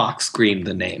when Spock screamed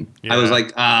the name. Yeah. I was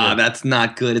like, that's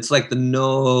not good. It's like the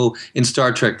no in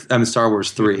Star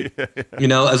Wars 3. I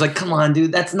was like, come on,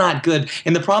 dude, that's not good.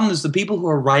 And the problem is the people who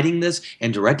are writing this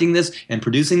and directing this and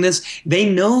producing this, they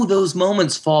know those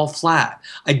moments fall flat.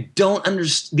 I don't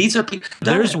understand. These are people.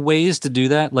 There's ways to do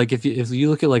that. Like if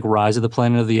you look at like Rise of the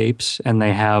Planet of the Apes, and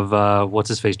they have what's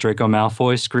his face, Draco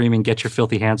Malfoy screaming, "Get your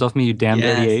filthy hands off me, you damn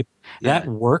dirty ape." Yeah. That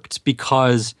worked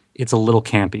because it's a little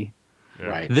campy.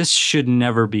 Right. This should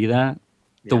never be that.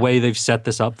 The way they've set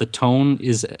this up, the tone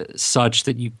is such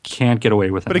that you can't get away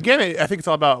with it. But again, I think it's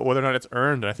all about whether or not it's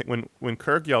earned. And I think when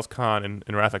Kirk yells Khan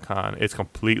in Wrath of Khan, it's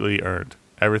completely earned.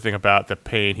 Everything about the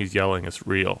pain he's yelling is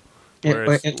real.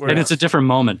 Whereas, and it's a different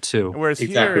moment, too. Whereas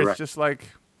here, it's just like,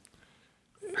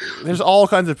 there's all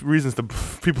kinds of reasons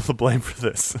people to blame for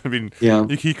this. I mean,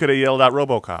 he could have yelled out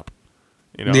Robocop.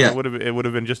 It would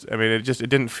have been just. I mean, it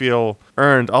didn't feel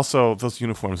earned. Also, those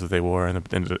uniforms that they wore in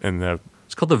the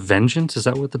it's called the Vengeance. Is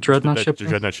that what the Dreadnought ship? The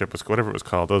Dreadnought ship was, whatever it was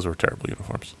called. Those were terrible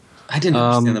uniforms. I didn't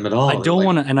understand them at all. I don't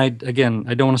want to, and I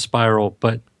don't want to spiral,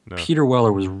 but Peter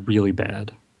Weller was really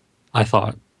bad. I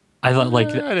thought I didn't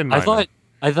mind him.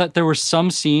 I thought there were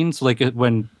some scenes like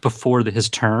before his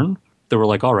turn, they were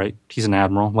like, all right, he's an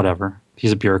admiral, whatever,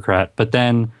 he's a bureaucrat. But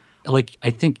then, like,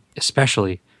 I think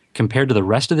especially compared to the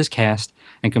rest of this cast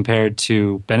and compared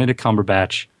to Benedict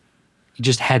Cumberbatch, he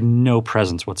just had no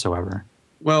presence whatsoever.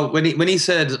 Well, when he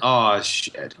said, "Oh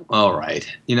shit, all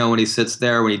right," when he sits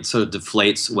there, when he sort of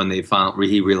deflates when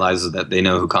he realizes that they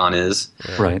know who Khan is.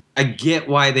 Yeah. Right. I get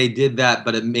why they did that,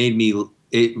 but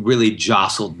it really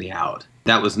jostled me out.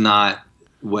 That was not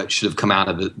what should have come out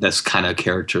of this kind of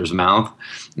character's mouth.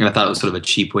 And I thought it was sort of a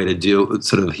cheap way to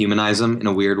sort of humanize him in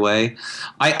a weird way.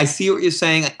 I see what you're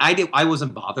saying. I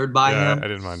wasn't bothered by him. I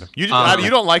didn't mind him. You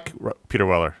don't like Peter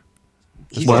Weller.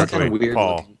 He's kind of weird.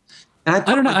 Paul. I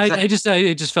don't know. It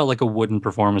just felt like a wooden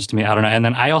performance to me. I don't know. And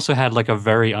then I also had like a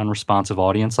very unresponsive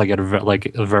audience, like at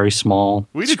a very small.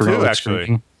 We did too, actually.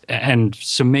 Screening. And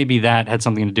so maybe that had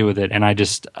something to do with it. And I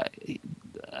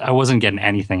wasn't getting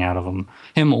anything out of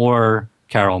him or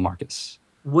Carol Marcus.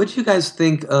 What did you guys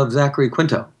think of Zachary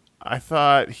Quinto? I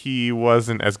thought he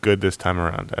wasn't as good this time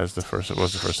around as the first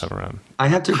time around. I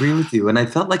have to agree with you, and I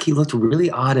felt like he looked really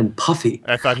odd and puffy.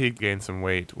 I thought he gained some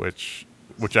weight, which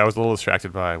I was a little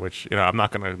distracted by, which I'm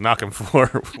not going to knock him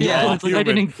for. Yeah,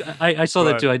 I saw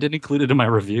that too. I didn't include it in my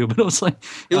review, but it was like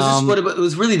it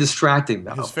was really distracting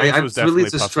though. His face was definitely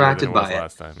really distracted by it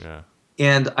last time. Yeah,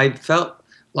 and I felt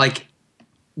like,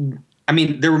 I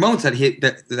mean, there were moments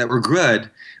that were good,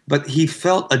 but he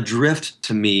felt adrift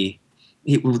to me.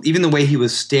 Even the way he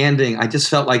was standing, I just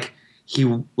felt like he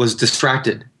was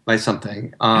distracted by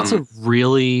something. That's a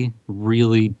really,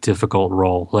 really difficult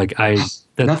role. I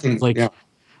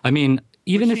mean,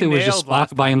 even if it was just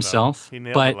Spock by himself, he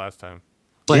nailed it last time.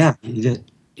 But yeah, he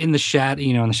did. In the shadow,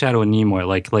 in the shadow of Nimoy,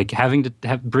 like having to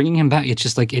bringing him back, it's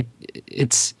just like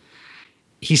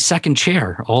he's second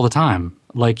chair all the time.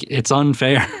 Like it's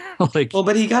unfair.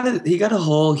 But he got a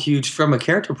whole huge, from a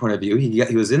character point of view.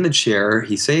 He was in the chair.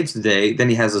 He saves the day. Then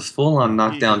he has a full on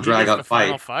knockdown, drag out fight.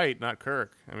 Final fight, not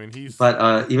Kirk. I mean, he's.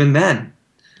 But even then.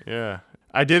 Yeah,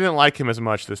 I didn't like him as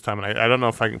much this time, and I don't know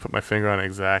if I can put my finger on it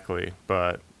exactly,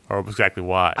 but or exactly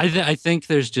why. I think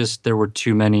there were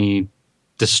too many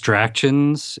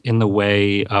distractions in the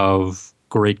way of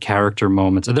great character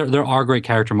moments. There are great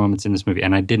character moments in this movie,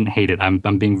 and I didn't hate it. I'm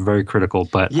being very critical,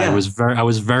 but I was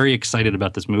very excited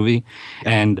about this movie,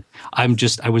 and I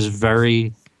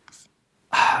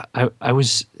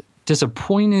was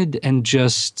disappointed and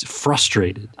just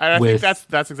frustrated. I think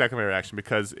that's exactly my reaction,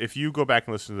 because if you go back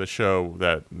and listen to the show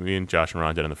that me and Josh and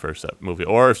Ron did in the first movie,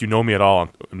 or if you know me at all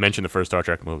and mention the first Star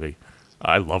Trek movie,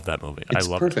 I love that movie. It's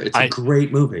I love perfect. it. It's a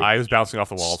great movie. I was bouncing off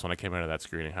the walls when I came out of that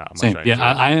screening. How much Same. I enjoyed it.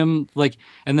 I am like,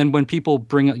 and then when people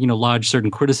bring lodge certain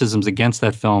criticisms against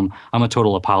that film, I'm a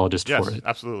total apologist for it.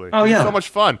 Absolutely. Oh, It's yeah. so much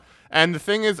fun. And the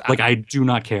thing is, I do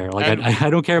not care. I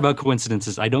don't care about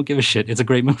coincidences. I don't give a shit. It's a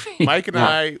great movie. Mike and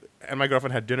I and my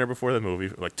girlfriend had dinner before the movie,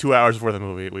 like 2 hours before the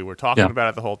movie. We were talking about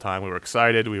it the whole time. We were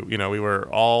excited. We were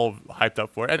all hyped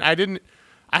up for it. And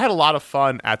I had a lot of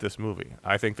fun at this movie.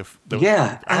 I think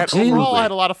overall I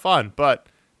had a lot of fun. But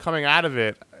coming out of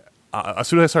it, as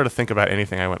soon as I started to think about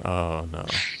anything, I went, oh no.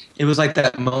 It was like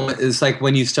that moment. It's like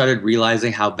when you started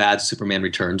realizing how bad Superman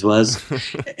Returns was,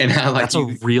 and how that's a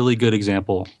really good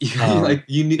example.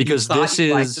 Because this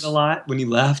liked it a lot when you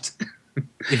left.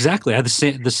 Exactly, I had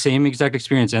the same exact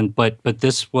experience, but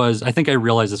this was, I think I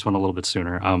realized this one a little bit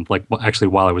sooner. Actually,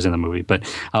 while I was in the movie, but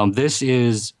this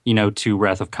is to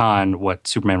Wrath of Khan what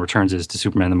Superman Returns is to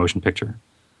Superman the Motion Picture.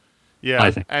 Yeah,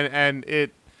 I think, and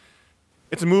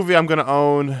it's a movie I'm going to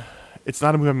own. It's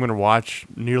not a movie I'm going to watch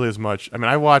nearly as much. I mean,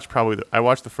 I watch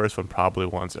the first one probably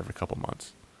once every couple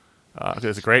months.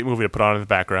 It's a great movie to put on in the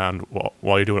background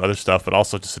while you're doing other stuff, but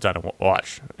also just sit down and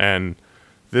watch. And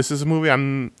this is a movie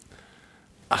I'm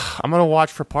going to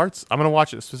watch for parts. I'm going to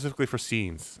watch it specifically for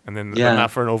scenes, and then but not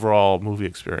for an overall movie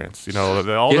experience. The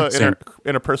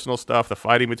interpersonal stuff, the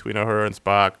fighting between her and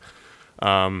Spock.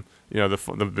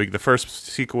 The first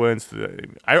sequence.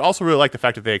 I also really like the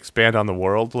fact that they expand on the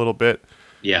world a little bit.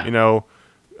 Yeah.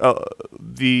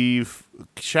 The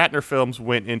Shatner films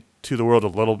went into the world a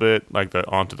little bit,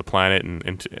 onto the planet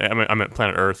and I meant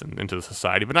planet Earth and into the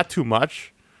society, but not too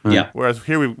much. Yeah. Whereas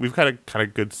here we've got a kind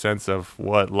of good sense of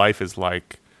what life is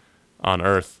like on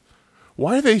Earth.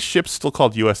 Why are they ships still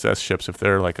called USS ships if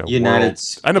they're like a world?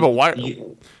 I know, but why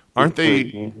aren't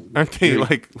they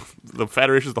like the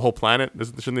Federation's the whole planet?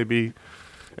 Shouldn't they be?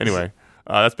 Anyway,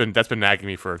 that's been nagging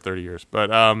me for 30 years,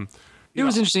 but it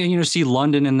was interesting, to see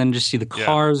London and then just see the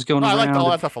cars going around. I liked all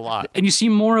that stuff a lot. And you see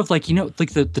more of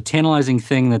the tantalizing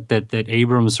thing that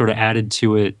Abrams sort of added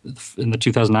to it in the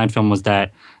 2009 film was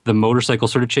that the motorcycle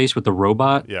sort of chase with the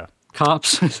robot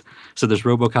cops. So there's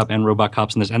Robocop and Robot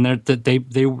Cops in this, and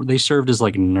they served as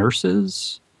like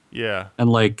nurses. Yeah. And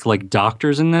like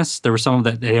doctors in this. There were some of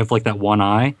that, they have that one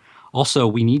eye. Also,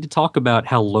 we need to talk about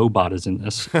how Lobot is in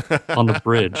this on the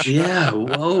bridge. Yeah,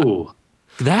 whoa.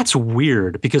 That's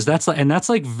weird because that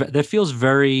feels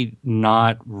very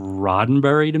not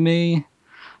Roddenberry to me,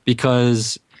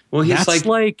 because he's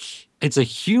it's a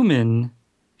human.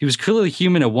 He was clearly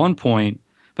human at one point,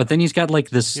 but then he's got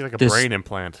this brain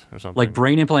implant or something. Like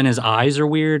brain implant. His eyes are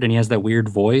weird, and he has that weird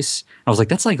voice. I was like,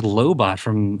 that's like Lobot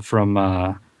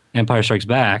from Empire Strikes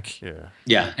Back.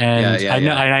 Yeah. And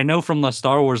I know from the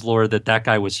Star Wars lore that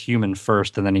guy was human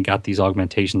first, and then he got these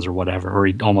augmentations or whatever, or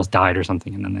he almost died or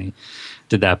something, and then they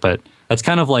did that. But that's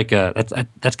kind of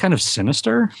that's kind of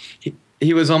sinister.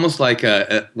 He was almost like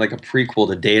a prequel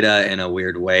to Data in a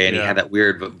weird way, and he had that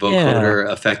weird vocoder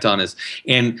effect on his.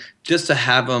 And just to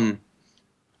have him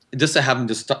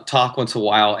just talk once in a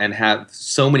while and have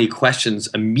so many questions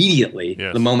immediately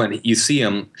the moment you see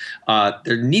him,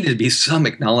 there needed to be some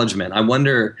acknowledgement. I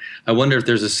wonder if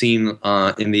there's a scene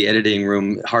in the editing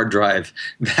room hard drive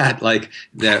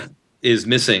that is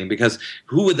missing, because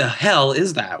who the hell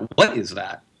is that? What is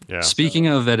that? Yeah. Speaking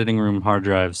of editing room hard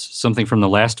drives, something from the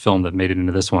last film that made it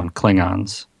into this one,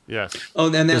 Klingons. Yes.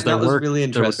 Oh, and that was really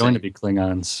interesting. There were going to be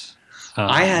Klingons.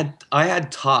 I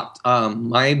had talked.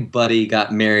 My buddy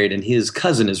got married, and his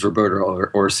cousin is Roberto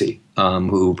Orsi,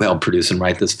 who helped produce and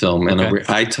write this film. And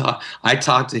I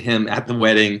talked to him at the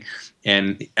wedding,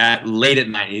 and late at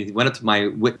night, he went up to my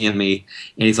Whitney and me,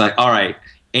 and he's like, "All right,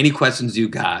 any questions you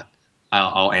got,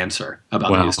 I'll answer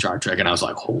about the new Star Trek." And I was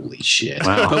like, "Holy shit!"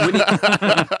 Wow.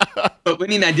 But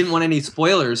Whitney and I didn't want any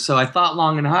spoilers, so I thought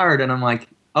long and hard, and I'm like,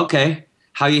 "Okay,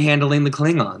 how are you handling the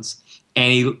Klingons?"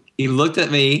 And he looked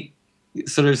at me,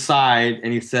 sort of sighed,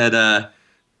 and he said,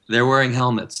 "They're wearing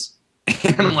helmets."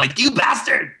 And I'm like, "You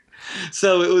bastard!"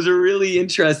 So it was really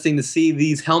interesting to see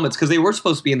these helmets, because they were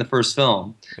supposed to be in the first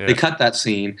film. Yeah. They cut that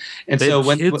scene, and they so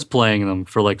had kids playing them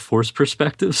for force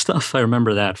perspective stuff. I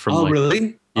remember that from. Oh,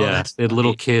 really? Yeah, they had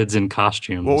little kids in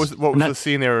costumes. What was the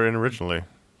scene they were in originally?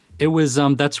 It was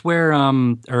that's where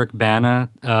Eric Bana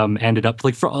ended up,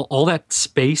 like, for all that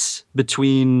space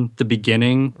between the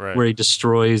beginning where he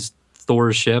destroys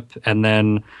Thor's ship and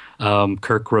then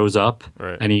Kirk grows up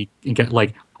and he get,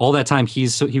 like, all that time he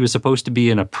was supposed to be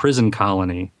in a prison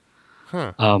colony.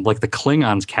 Like the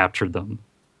Klingons captured them.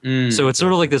 So it's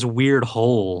sort of like this weird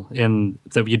hole in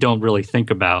that you don't really think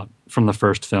about from the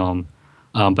first film.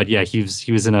 But yeah, he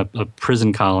was in a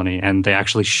prison colony, and they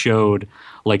actually showed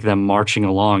like them marching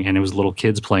along, and it was little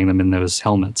kids playing them in those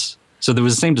helmets. So there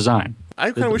was the same design. I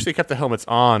kind of wish they kept the helmets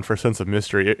on for a sense of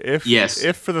mystery.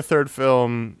 If for the third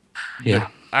film,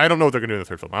 I don't know what they're going to do in the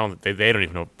third film. They don't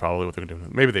even know probably what they're going to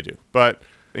do. Maybe they do, but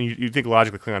you think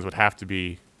logically Klingons would have to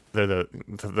be the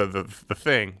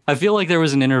thing. I feel like there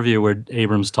was an interview where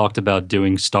Abrams talked about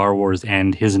doing Star Wars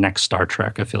and his next Star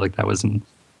Trek. I feel like that was in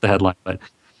the headline, but.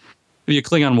 You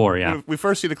Klingon War, yeah. We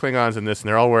first see the Klingons in this, and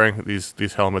they're all wearing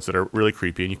these helmets that are really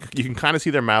creepy, and you can kind of see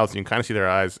their mouths, and you can kind of see their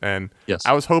eyes, and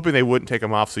I was hoping they wouldn't take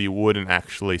them off so you wouldn't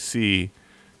actually see,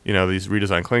 these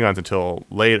redesigned Klingons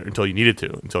until you needed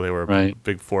to, until they were a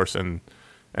big force, and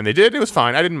they did. It was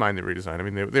fine. I didn't mind the redesign. I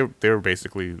mean, they were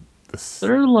basically this.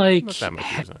 They're like not that much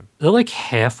redesign. They're like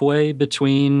halfway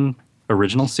between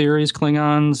original series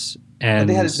Klingons and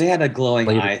they had a glowing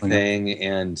eye thing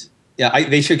and. Yeah,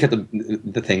 they should get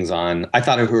the things on. I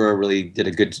thought Uhura really did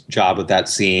a good job with that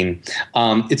scene.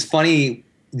 It's funny.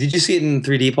 Did you see it in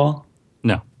 3D, Paul?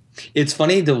 No. It's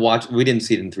funny to watch. We didn't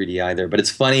see it in 3D either, but it's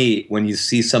funny when you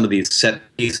see some of these set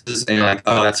pieces and you're like,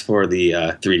 oh, that's for the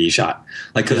 3D shot.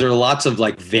 Like, because there are lots of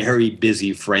like very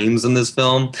busy frames in this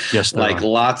film. Yes, like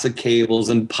lots of cables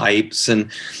and pipes.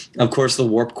 And of course, the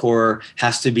warp core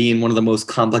has to be in one of the most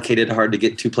complicated, hard to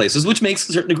get to places, which makes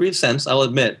a certain degree of sense, I'll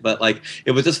admit. But like,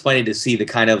 it was just funny to see the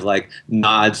kind of like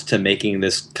nods to making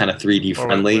this kind of 3D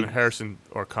friendly. When Harrison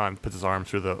or Khan puts his arm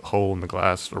through the hole in the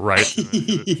glass, right? To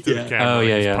the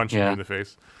camera, punching him in the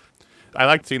face. I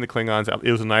liked seeing the Klingons.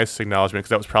 It was a nice acknowledgement because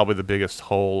that was probably the biggest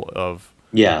hole of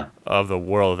the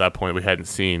world at that point we hadn't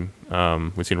seen.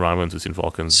 We'd seen Romulans, we'd seen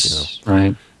Vulcans,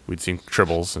 right? We'd seen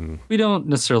Tribbles, and we don't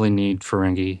necessarily need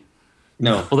Ferengi.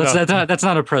 No, well, that's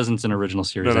not a presence in original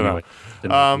series anyway.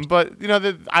 But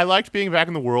I liked being back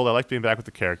in the world. I liked being back with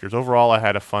the characters. Overall, I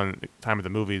had a fun time at the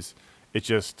movies. It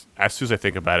just, as soon as I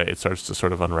think about it, it starts to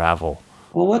sort of unravel.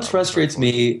 Well, what frustrates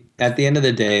me at the end of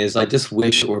the day is I just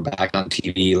wish we're back on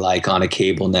TV, like on a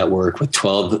cable network with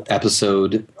 12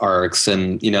 episode arcs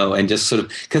and just sort of,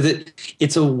 because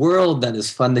it's a world that is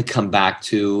fun to come back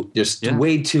to. There's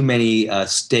way too many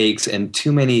stakes and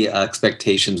too many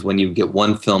expectations when you get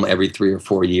one film every 3 or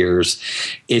 4 years.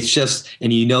 It's just,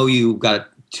 and you've got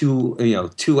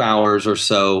 2 hours or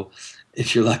so,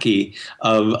 if you're lucky,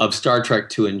 of Star Trek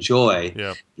to enjoy.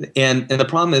 Yeah. And the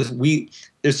problem is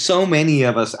there's so many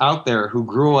of us out there who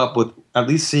grew up with at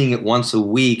least seeing it once a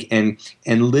week and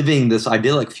living this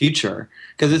idyllic future,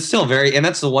 because it's still and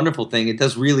that's the wonderful thing. It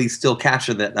does really still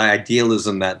capture that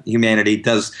idealism that humanity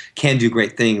can do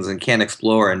great things and can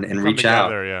explore and reach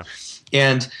together, out. Yeah.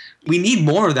 And we need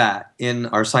more of that in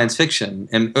our science fiction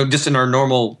and just in our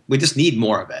normal, we just need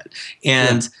more of it.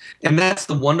 And that's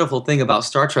the wonderful thing about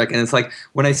Star Trek. And it's like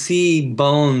when I see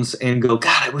Bones and go,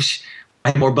 God, I wish I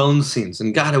had more Bones scenes.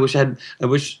 And God, I wish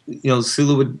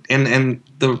Sulu would, and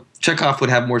the Chekhov would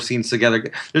have more scenes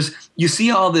together. You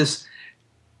see all this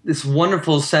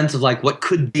wonderful sense of like what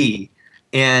could be.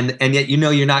 And yet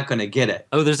you're not going to get it.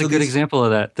 Oh, there's a good example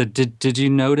of that. Did you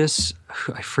notice,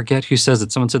 I forget who says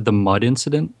it, someone said the mud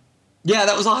incident? Yeah,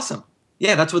 that was awesome.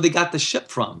 Yeah, that's where they got the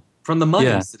ship from the mud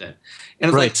incident. And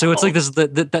it's right, so it's like this.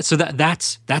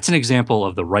 That's an example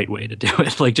of the right way to do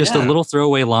it. Like just a little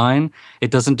throwaway line.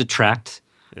 It doesn't detract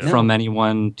from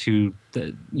anyone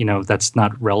that's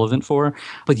not relevant for.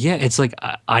 But yeah, it's like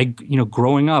I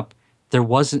growing up, there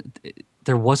wasn't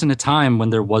a time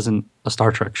when there wasn't a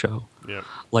Star Trek show. Yeah.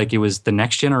 Like it was the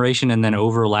Next Generation and then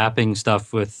overlapping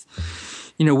stuff with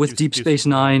Deep Space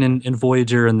Nine and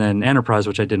Voyager and then Enterprise,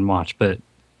 which I didn't watch. But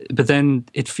then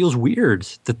it feels weird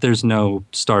that there's no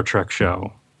Star Trek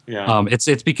show. Yeah.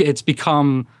 It's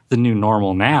become the new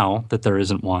normal now that there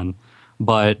isn't one.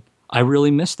 But I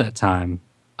really miss that time.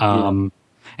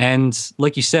 And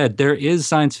like you said, there is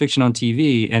science fiction on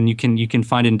TV, and you can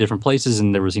find it in different places.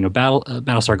 And there was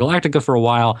Battlestar Galactica for a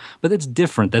while, but it's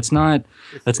different. That's not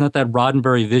that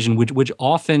Roddenberry vision, which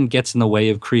often gets in the way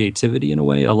of creativity in a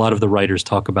way. A lot of the writers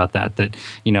talk about that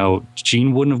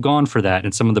Gene wouldn't have gone for that,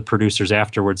 and some of the producers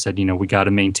afterwards said we got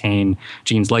to maintain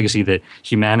Gene's legacy that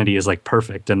humanity is like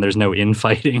perfect and there's no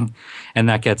infighting, and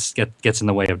that gets in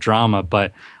the way of drama.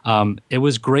 But it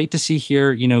was great to see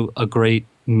here a great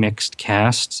mixed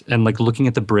cast, and like looking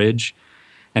at the bridge,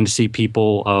 and to see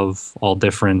people of all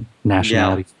different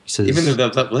nationalities. Even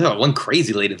the one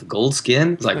crazy lady with the gold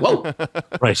skin, it's like, whoa.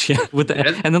 Right, yeah.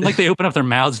 And then like they open up their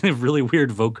mouths and they have really weird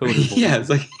vocoder. Yeah, it's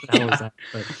like, How was that?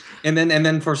 But, and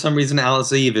then for some reason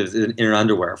Alice Eve is in her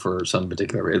underwear for some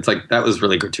particular reason. It's like, that was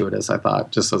really gratuitous, I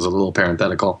thought, just as a little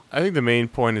parenthetical. I think the main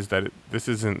point is that this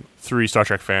isn't 3 Star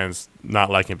Trek fans not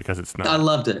liking it because it's not. I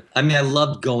loved it. I mean, I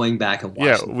loved going back and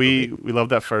watching. Yeah, we loved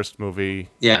that first movie.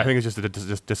 Yeah, I think it's just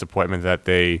a disappointment that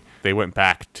they went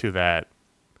back to that.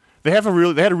 They had a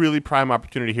really prime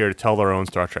opportunity here to tell their own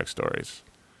Star Trek stories,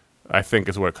 I think,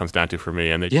 is what it comes down to for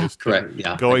me. And they just correct.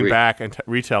 Yeah, going back and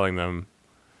retelling them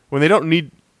when they don't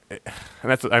need. And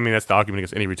that's the argument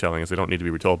against any retelling, is they don't need to be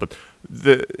retold. But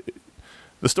the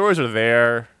stories are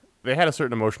there. They had a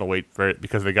certain emotional weight for it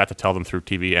because they got to tell them through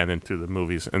TV and then through the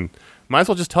movies. And might as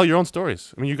well just tell your own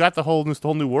stories. I mean, you got the whole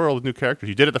new world with new characters.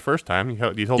 You did it the first time.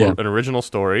 You told an original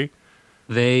story.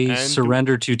 They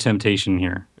surrender to temptation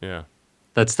here. Yeah.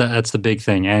 That's the big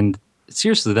thing. And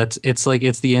seriously,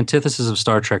 it's the antithesis of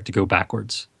Star Trek to go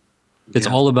backwards. It's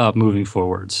all about moving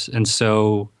forwards. And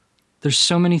so there's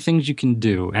so many things you can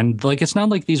do. And like, it's not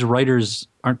like these writers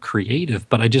aren't creative,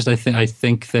 but I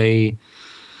think they,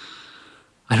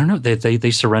 I don't know,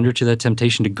 they surrender to that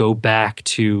temptation to go back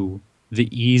to the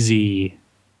easy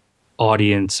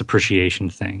audience appreciation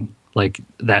thing, like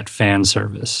that fan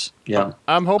service. Yeah.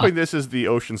 I'm hoping this is the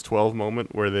Ocean's 12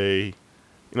 moment where they,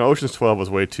 Ocean's 12 was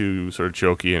way too sort of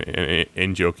jokey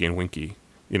and jokey and winky,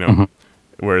 Mm-hmm.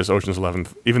 Whereas Ocean's 11,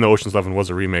 even though Ocean's 11 was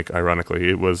a remake,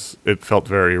 ironically, it felt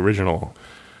very original.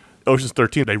 Ocean's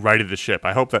 13, they righted the ship.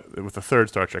 I hope that with the third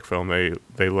Star Trek film,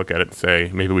 they look at it and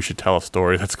say, maybe we should tell a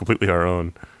story that's completely our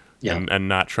own, and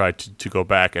not try to go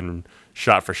back and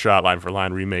shot for shot, line for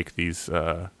line, remake these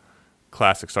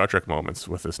classic Star Trek moments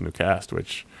with this new cast,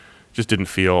 which just didn't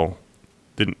feel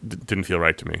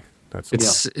right to me.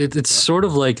 It's sort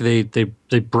of like they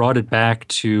brought it back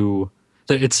to.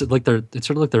 It's sort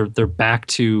of like they're back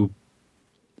to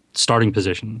starting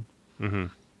position. Mm-hmm.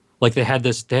 Like they had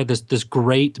this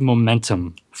great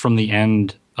momentum from the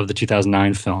end of the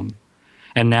 2009 film,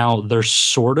 and now they're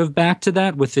sort of back to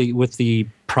that with the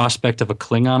prospect of a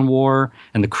Klingon war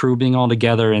and the crew being all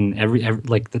together and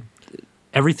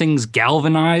everything's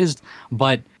galvanized.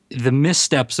 But the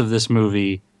missteps of this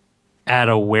movie add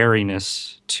a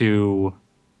wariness to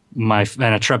and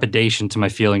a trepidation to my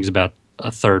feelings about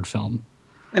a third film.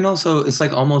 And also, it's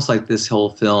like almost like this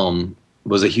whole film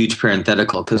was a huge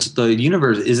parenthetical, because the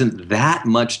universe isn't that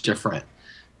much different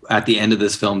at the end of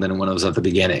this film than when it was at the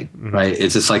beginning, right?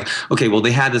 It's just like, okay, well,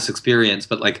 they had this experience,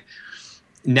 but like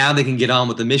now they can get on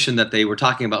with the mission that they were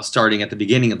talking about starting at the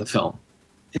beginning of the film.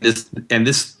 And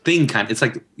this thing it's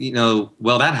like,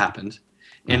 well, that happened.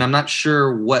 And I'm not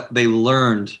sure what they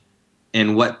learned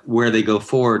and where they go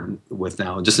forward with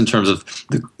now, just in terms of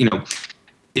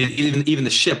even the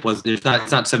ship it's not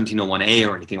 1701A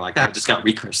or anything like that. It just got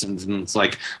rechristened, and it's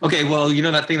like, okay, well,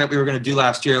 that thing that we were going to do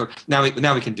last year, now we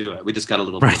can do it. We just got a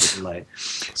little bit of a delay.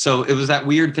 So it was that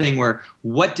weird thing where,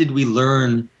 what did we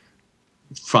learn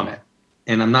from it?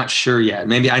 And I'm not sure yet.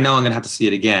 Maybe I know I'm going to have to see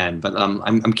it again, but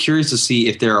I'm curious to see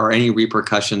if there are any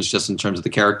repercussions just in terms of the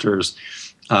characters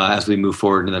as we move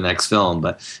forward in the next film.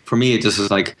 But for me, it just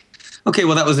was like, okay,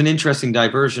 well, that was an interesting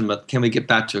diversion, but can we get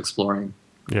back to exploring?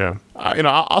 Yeah.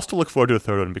 I'll still look forward to a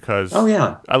third one because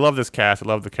I love this cast. I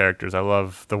love the characters. I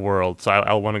love the world. So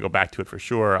I'll want to go back to it for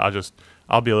sure.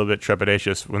 I'll be a little bit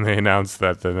trepidatious when they announce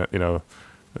that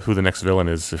who the next villain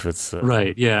is, if it's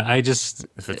right. Yeah.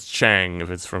 if it's Chang,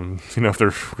 if it's from if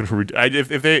they're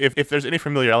if there's any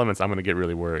familiar elements, I'm going to get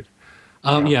really worried.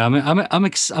 Yeah,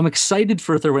 I'm excited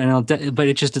for a third one, but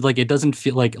it just it doesn't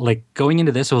feel like going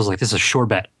into this. It was like, this is a sure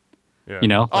bet.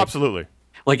 Yeah. Absolutely.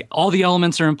 Like, all the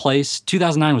elements are in place.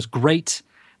 2009 was great.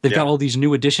 They've got all these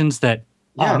new additions that,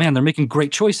 oh man, they're making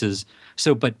great choices.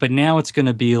 So, but now it's going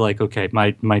to be like, okay,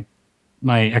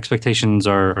 my expectations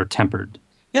are tempered.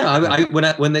 Yeah, when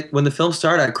the film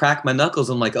started, I cracked my knuckles.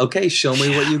 I'm like, okay, show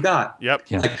me what you got. Yep.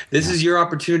 Yeah. Like, this is your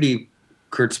opportunity,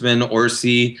 Kurtzman,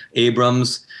 Orsi,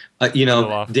 Abrams,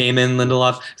 Damon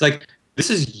Lindelof. It's like, this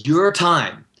is your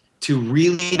time to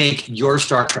really make your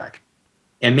Star Trek.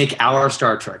 And make our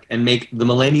Star Trek, and make the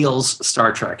millennials'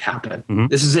 Star Trek happen. Mm-hmm.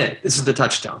 This is it. This is the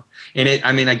touchstone. And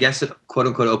I guess it quote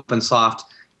unquote opened soft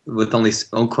with only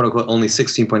quote unquote only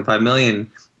 16.5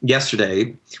 million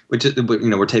yesterday, which is,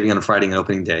 we're taping on a Friday and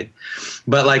opening day.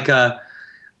 But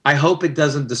I hope it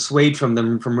doesn't dissuade from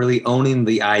them from really owning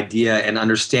the idea and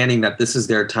understanding that this is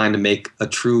their time to make a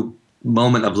true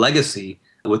moment of legacy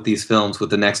with these films, with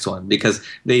the next one, because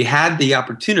they had the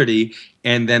opportunity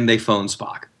and then they phoned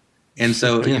Spock. And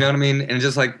so, you know what I mean? And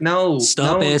just like, no,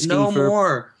 Stop asking no for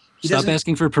more. Stop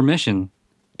asking for permission.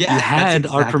 Yeah, you had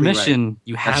that's our exactly permission. right.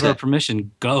 You had That's our it.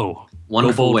 permission. Go.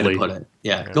 Wonderful Go way boldly. to put it.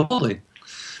 Yeah, go boldly.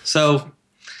 So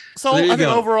So there I you think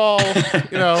go. overall,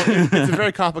 it's a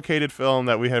very complicated film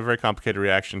that we had a very complicated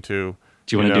reaction to.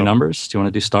 Do you want to do numbers? Do you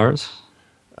want to do stars?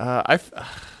 I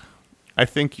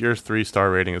think your 3-star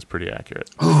rating is pretty accurate.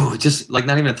 Ooh, just like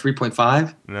not even a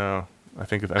 3.5? No, I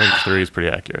think 3 is pretty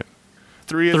accurate.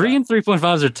 3 is 3 and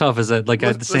 3.5s are tough. Is that like I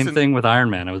had the same Listen, thing with Iron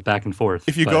Man? I was back and forth.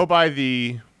 If you go by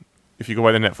the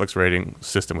Netflix rating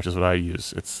system, which is what I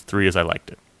use, it's 3 as I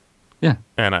liked it. Yeah,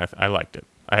 And I liked it.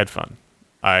 I had fun.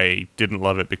 I didn't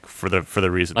love it for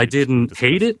the reason. I didn't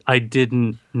hate it. I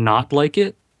didn't not like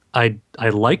it. I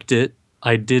liked it.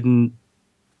 I didn't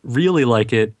really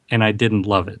like it, and I didn't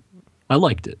love it. I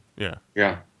liked it. Yeah.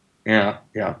 Yeah.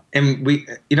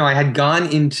 And I had gone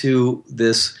into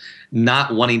this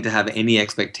not wanting to have any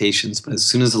expectations, but as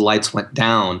soon as the lights went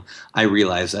down, I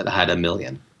realized that I had a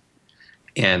million.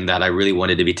 And that I really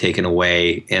wanted to be taken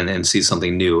away and see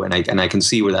something new, and I can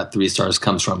see where that 3 stars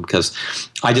comes from, because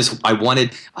I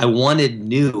wanted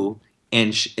new,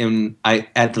 and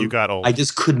you got old. I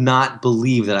just could not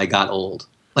believe that I got old.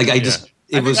 Like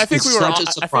it was such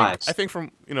a surprise. I think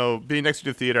from being next to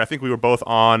the theater, I think we were both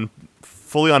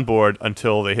fully on board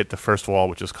until they hit the first wall,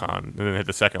 which was Khan, and then they hit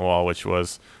the second wall, which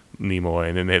was Nimoy,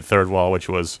 and then they hit the third wall, which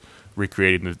was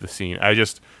recreating the scene.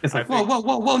 It's like,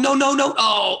 whoa, no,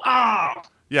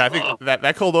 Yeah, I think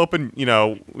that cold open, we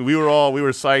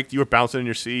were psyched. You were bouncing in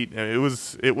your seat, and it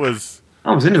was.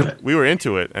 I was into it. We were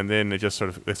into it, and then they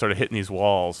started hitting these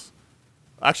walls.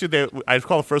 Actually, I'd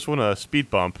call the first one a speed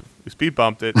bump. We speed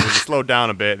bumped it, and we slowed down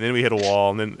a bit, and then we hit a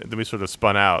wall, and then we sort of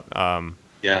spun out.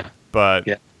 But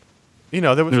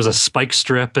there was a spike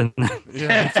strip, and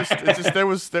it's just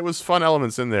there was fun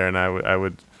elements in there, and I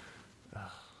would.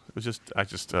 It was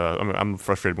just I'm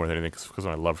frustrated more than anything because of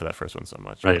my love for that first one so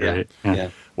much. Right.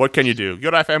 Yeah. What can you do?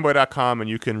 Go to ifanboy.com and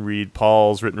you can read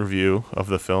Paul's written review of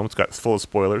the film. It's full of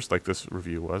spoilers, like this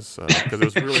review was, because it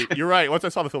was really. You're right. Once I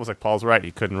saw the film, I was like, Paul's right.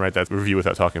 He couldn't write that review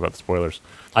without talking about the spoilers.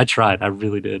 I tried. I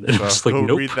really did. It was like, go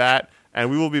nope. read that, and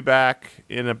we will be back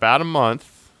in about a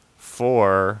month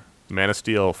for Man of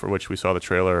Steel, for which we saw the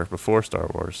trailer before Star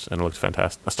Wars, and it looked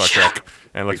fantastic. Star Trek,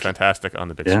 and it looked fantastic on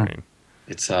the big screen.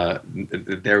 It's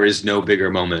there is no bigger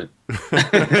moment.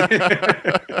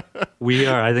 We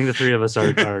are. I think the three of us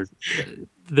are.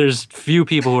 There's few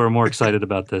people who are more excited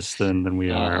about this than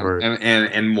we are,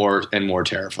 and more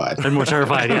terrified. And more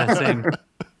terrified. Yeah, same.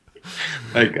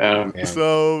 Like, oh man.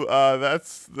 So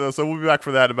so we'll be back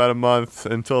for that in about a month.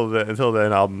 Until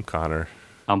then, I'm Connor.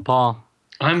 I'm Paul.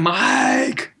 I'm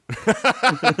Mike.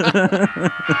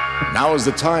 Now is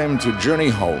the time to journey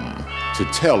home, to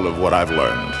tell of what I've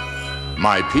learned.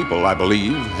 My people, I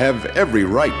believe, have every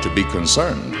right to be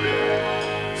concerned.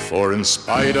 For in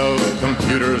spite of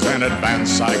computers and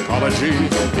advanced psychology,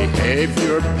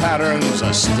 behavior patterns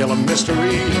are still a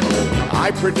mystery.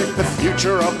 I predict the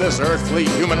future of this earthly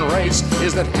human race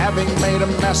is that having made a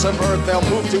mess of Earth, they'll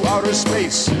move to outer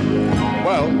space.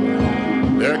 Well,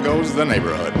 there goes the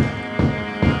neighborhood.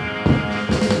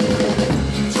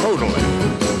 Totally,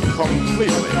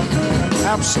 completely,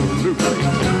 absolutely,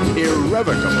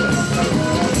 irrevocably,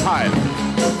 highly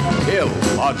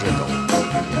illogical.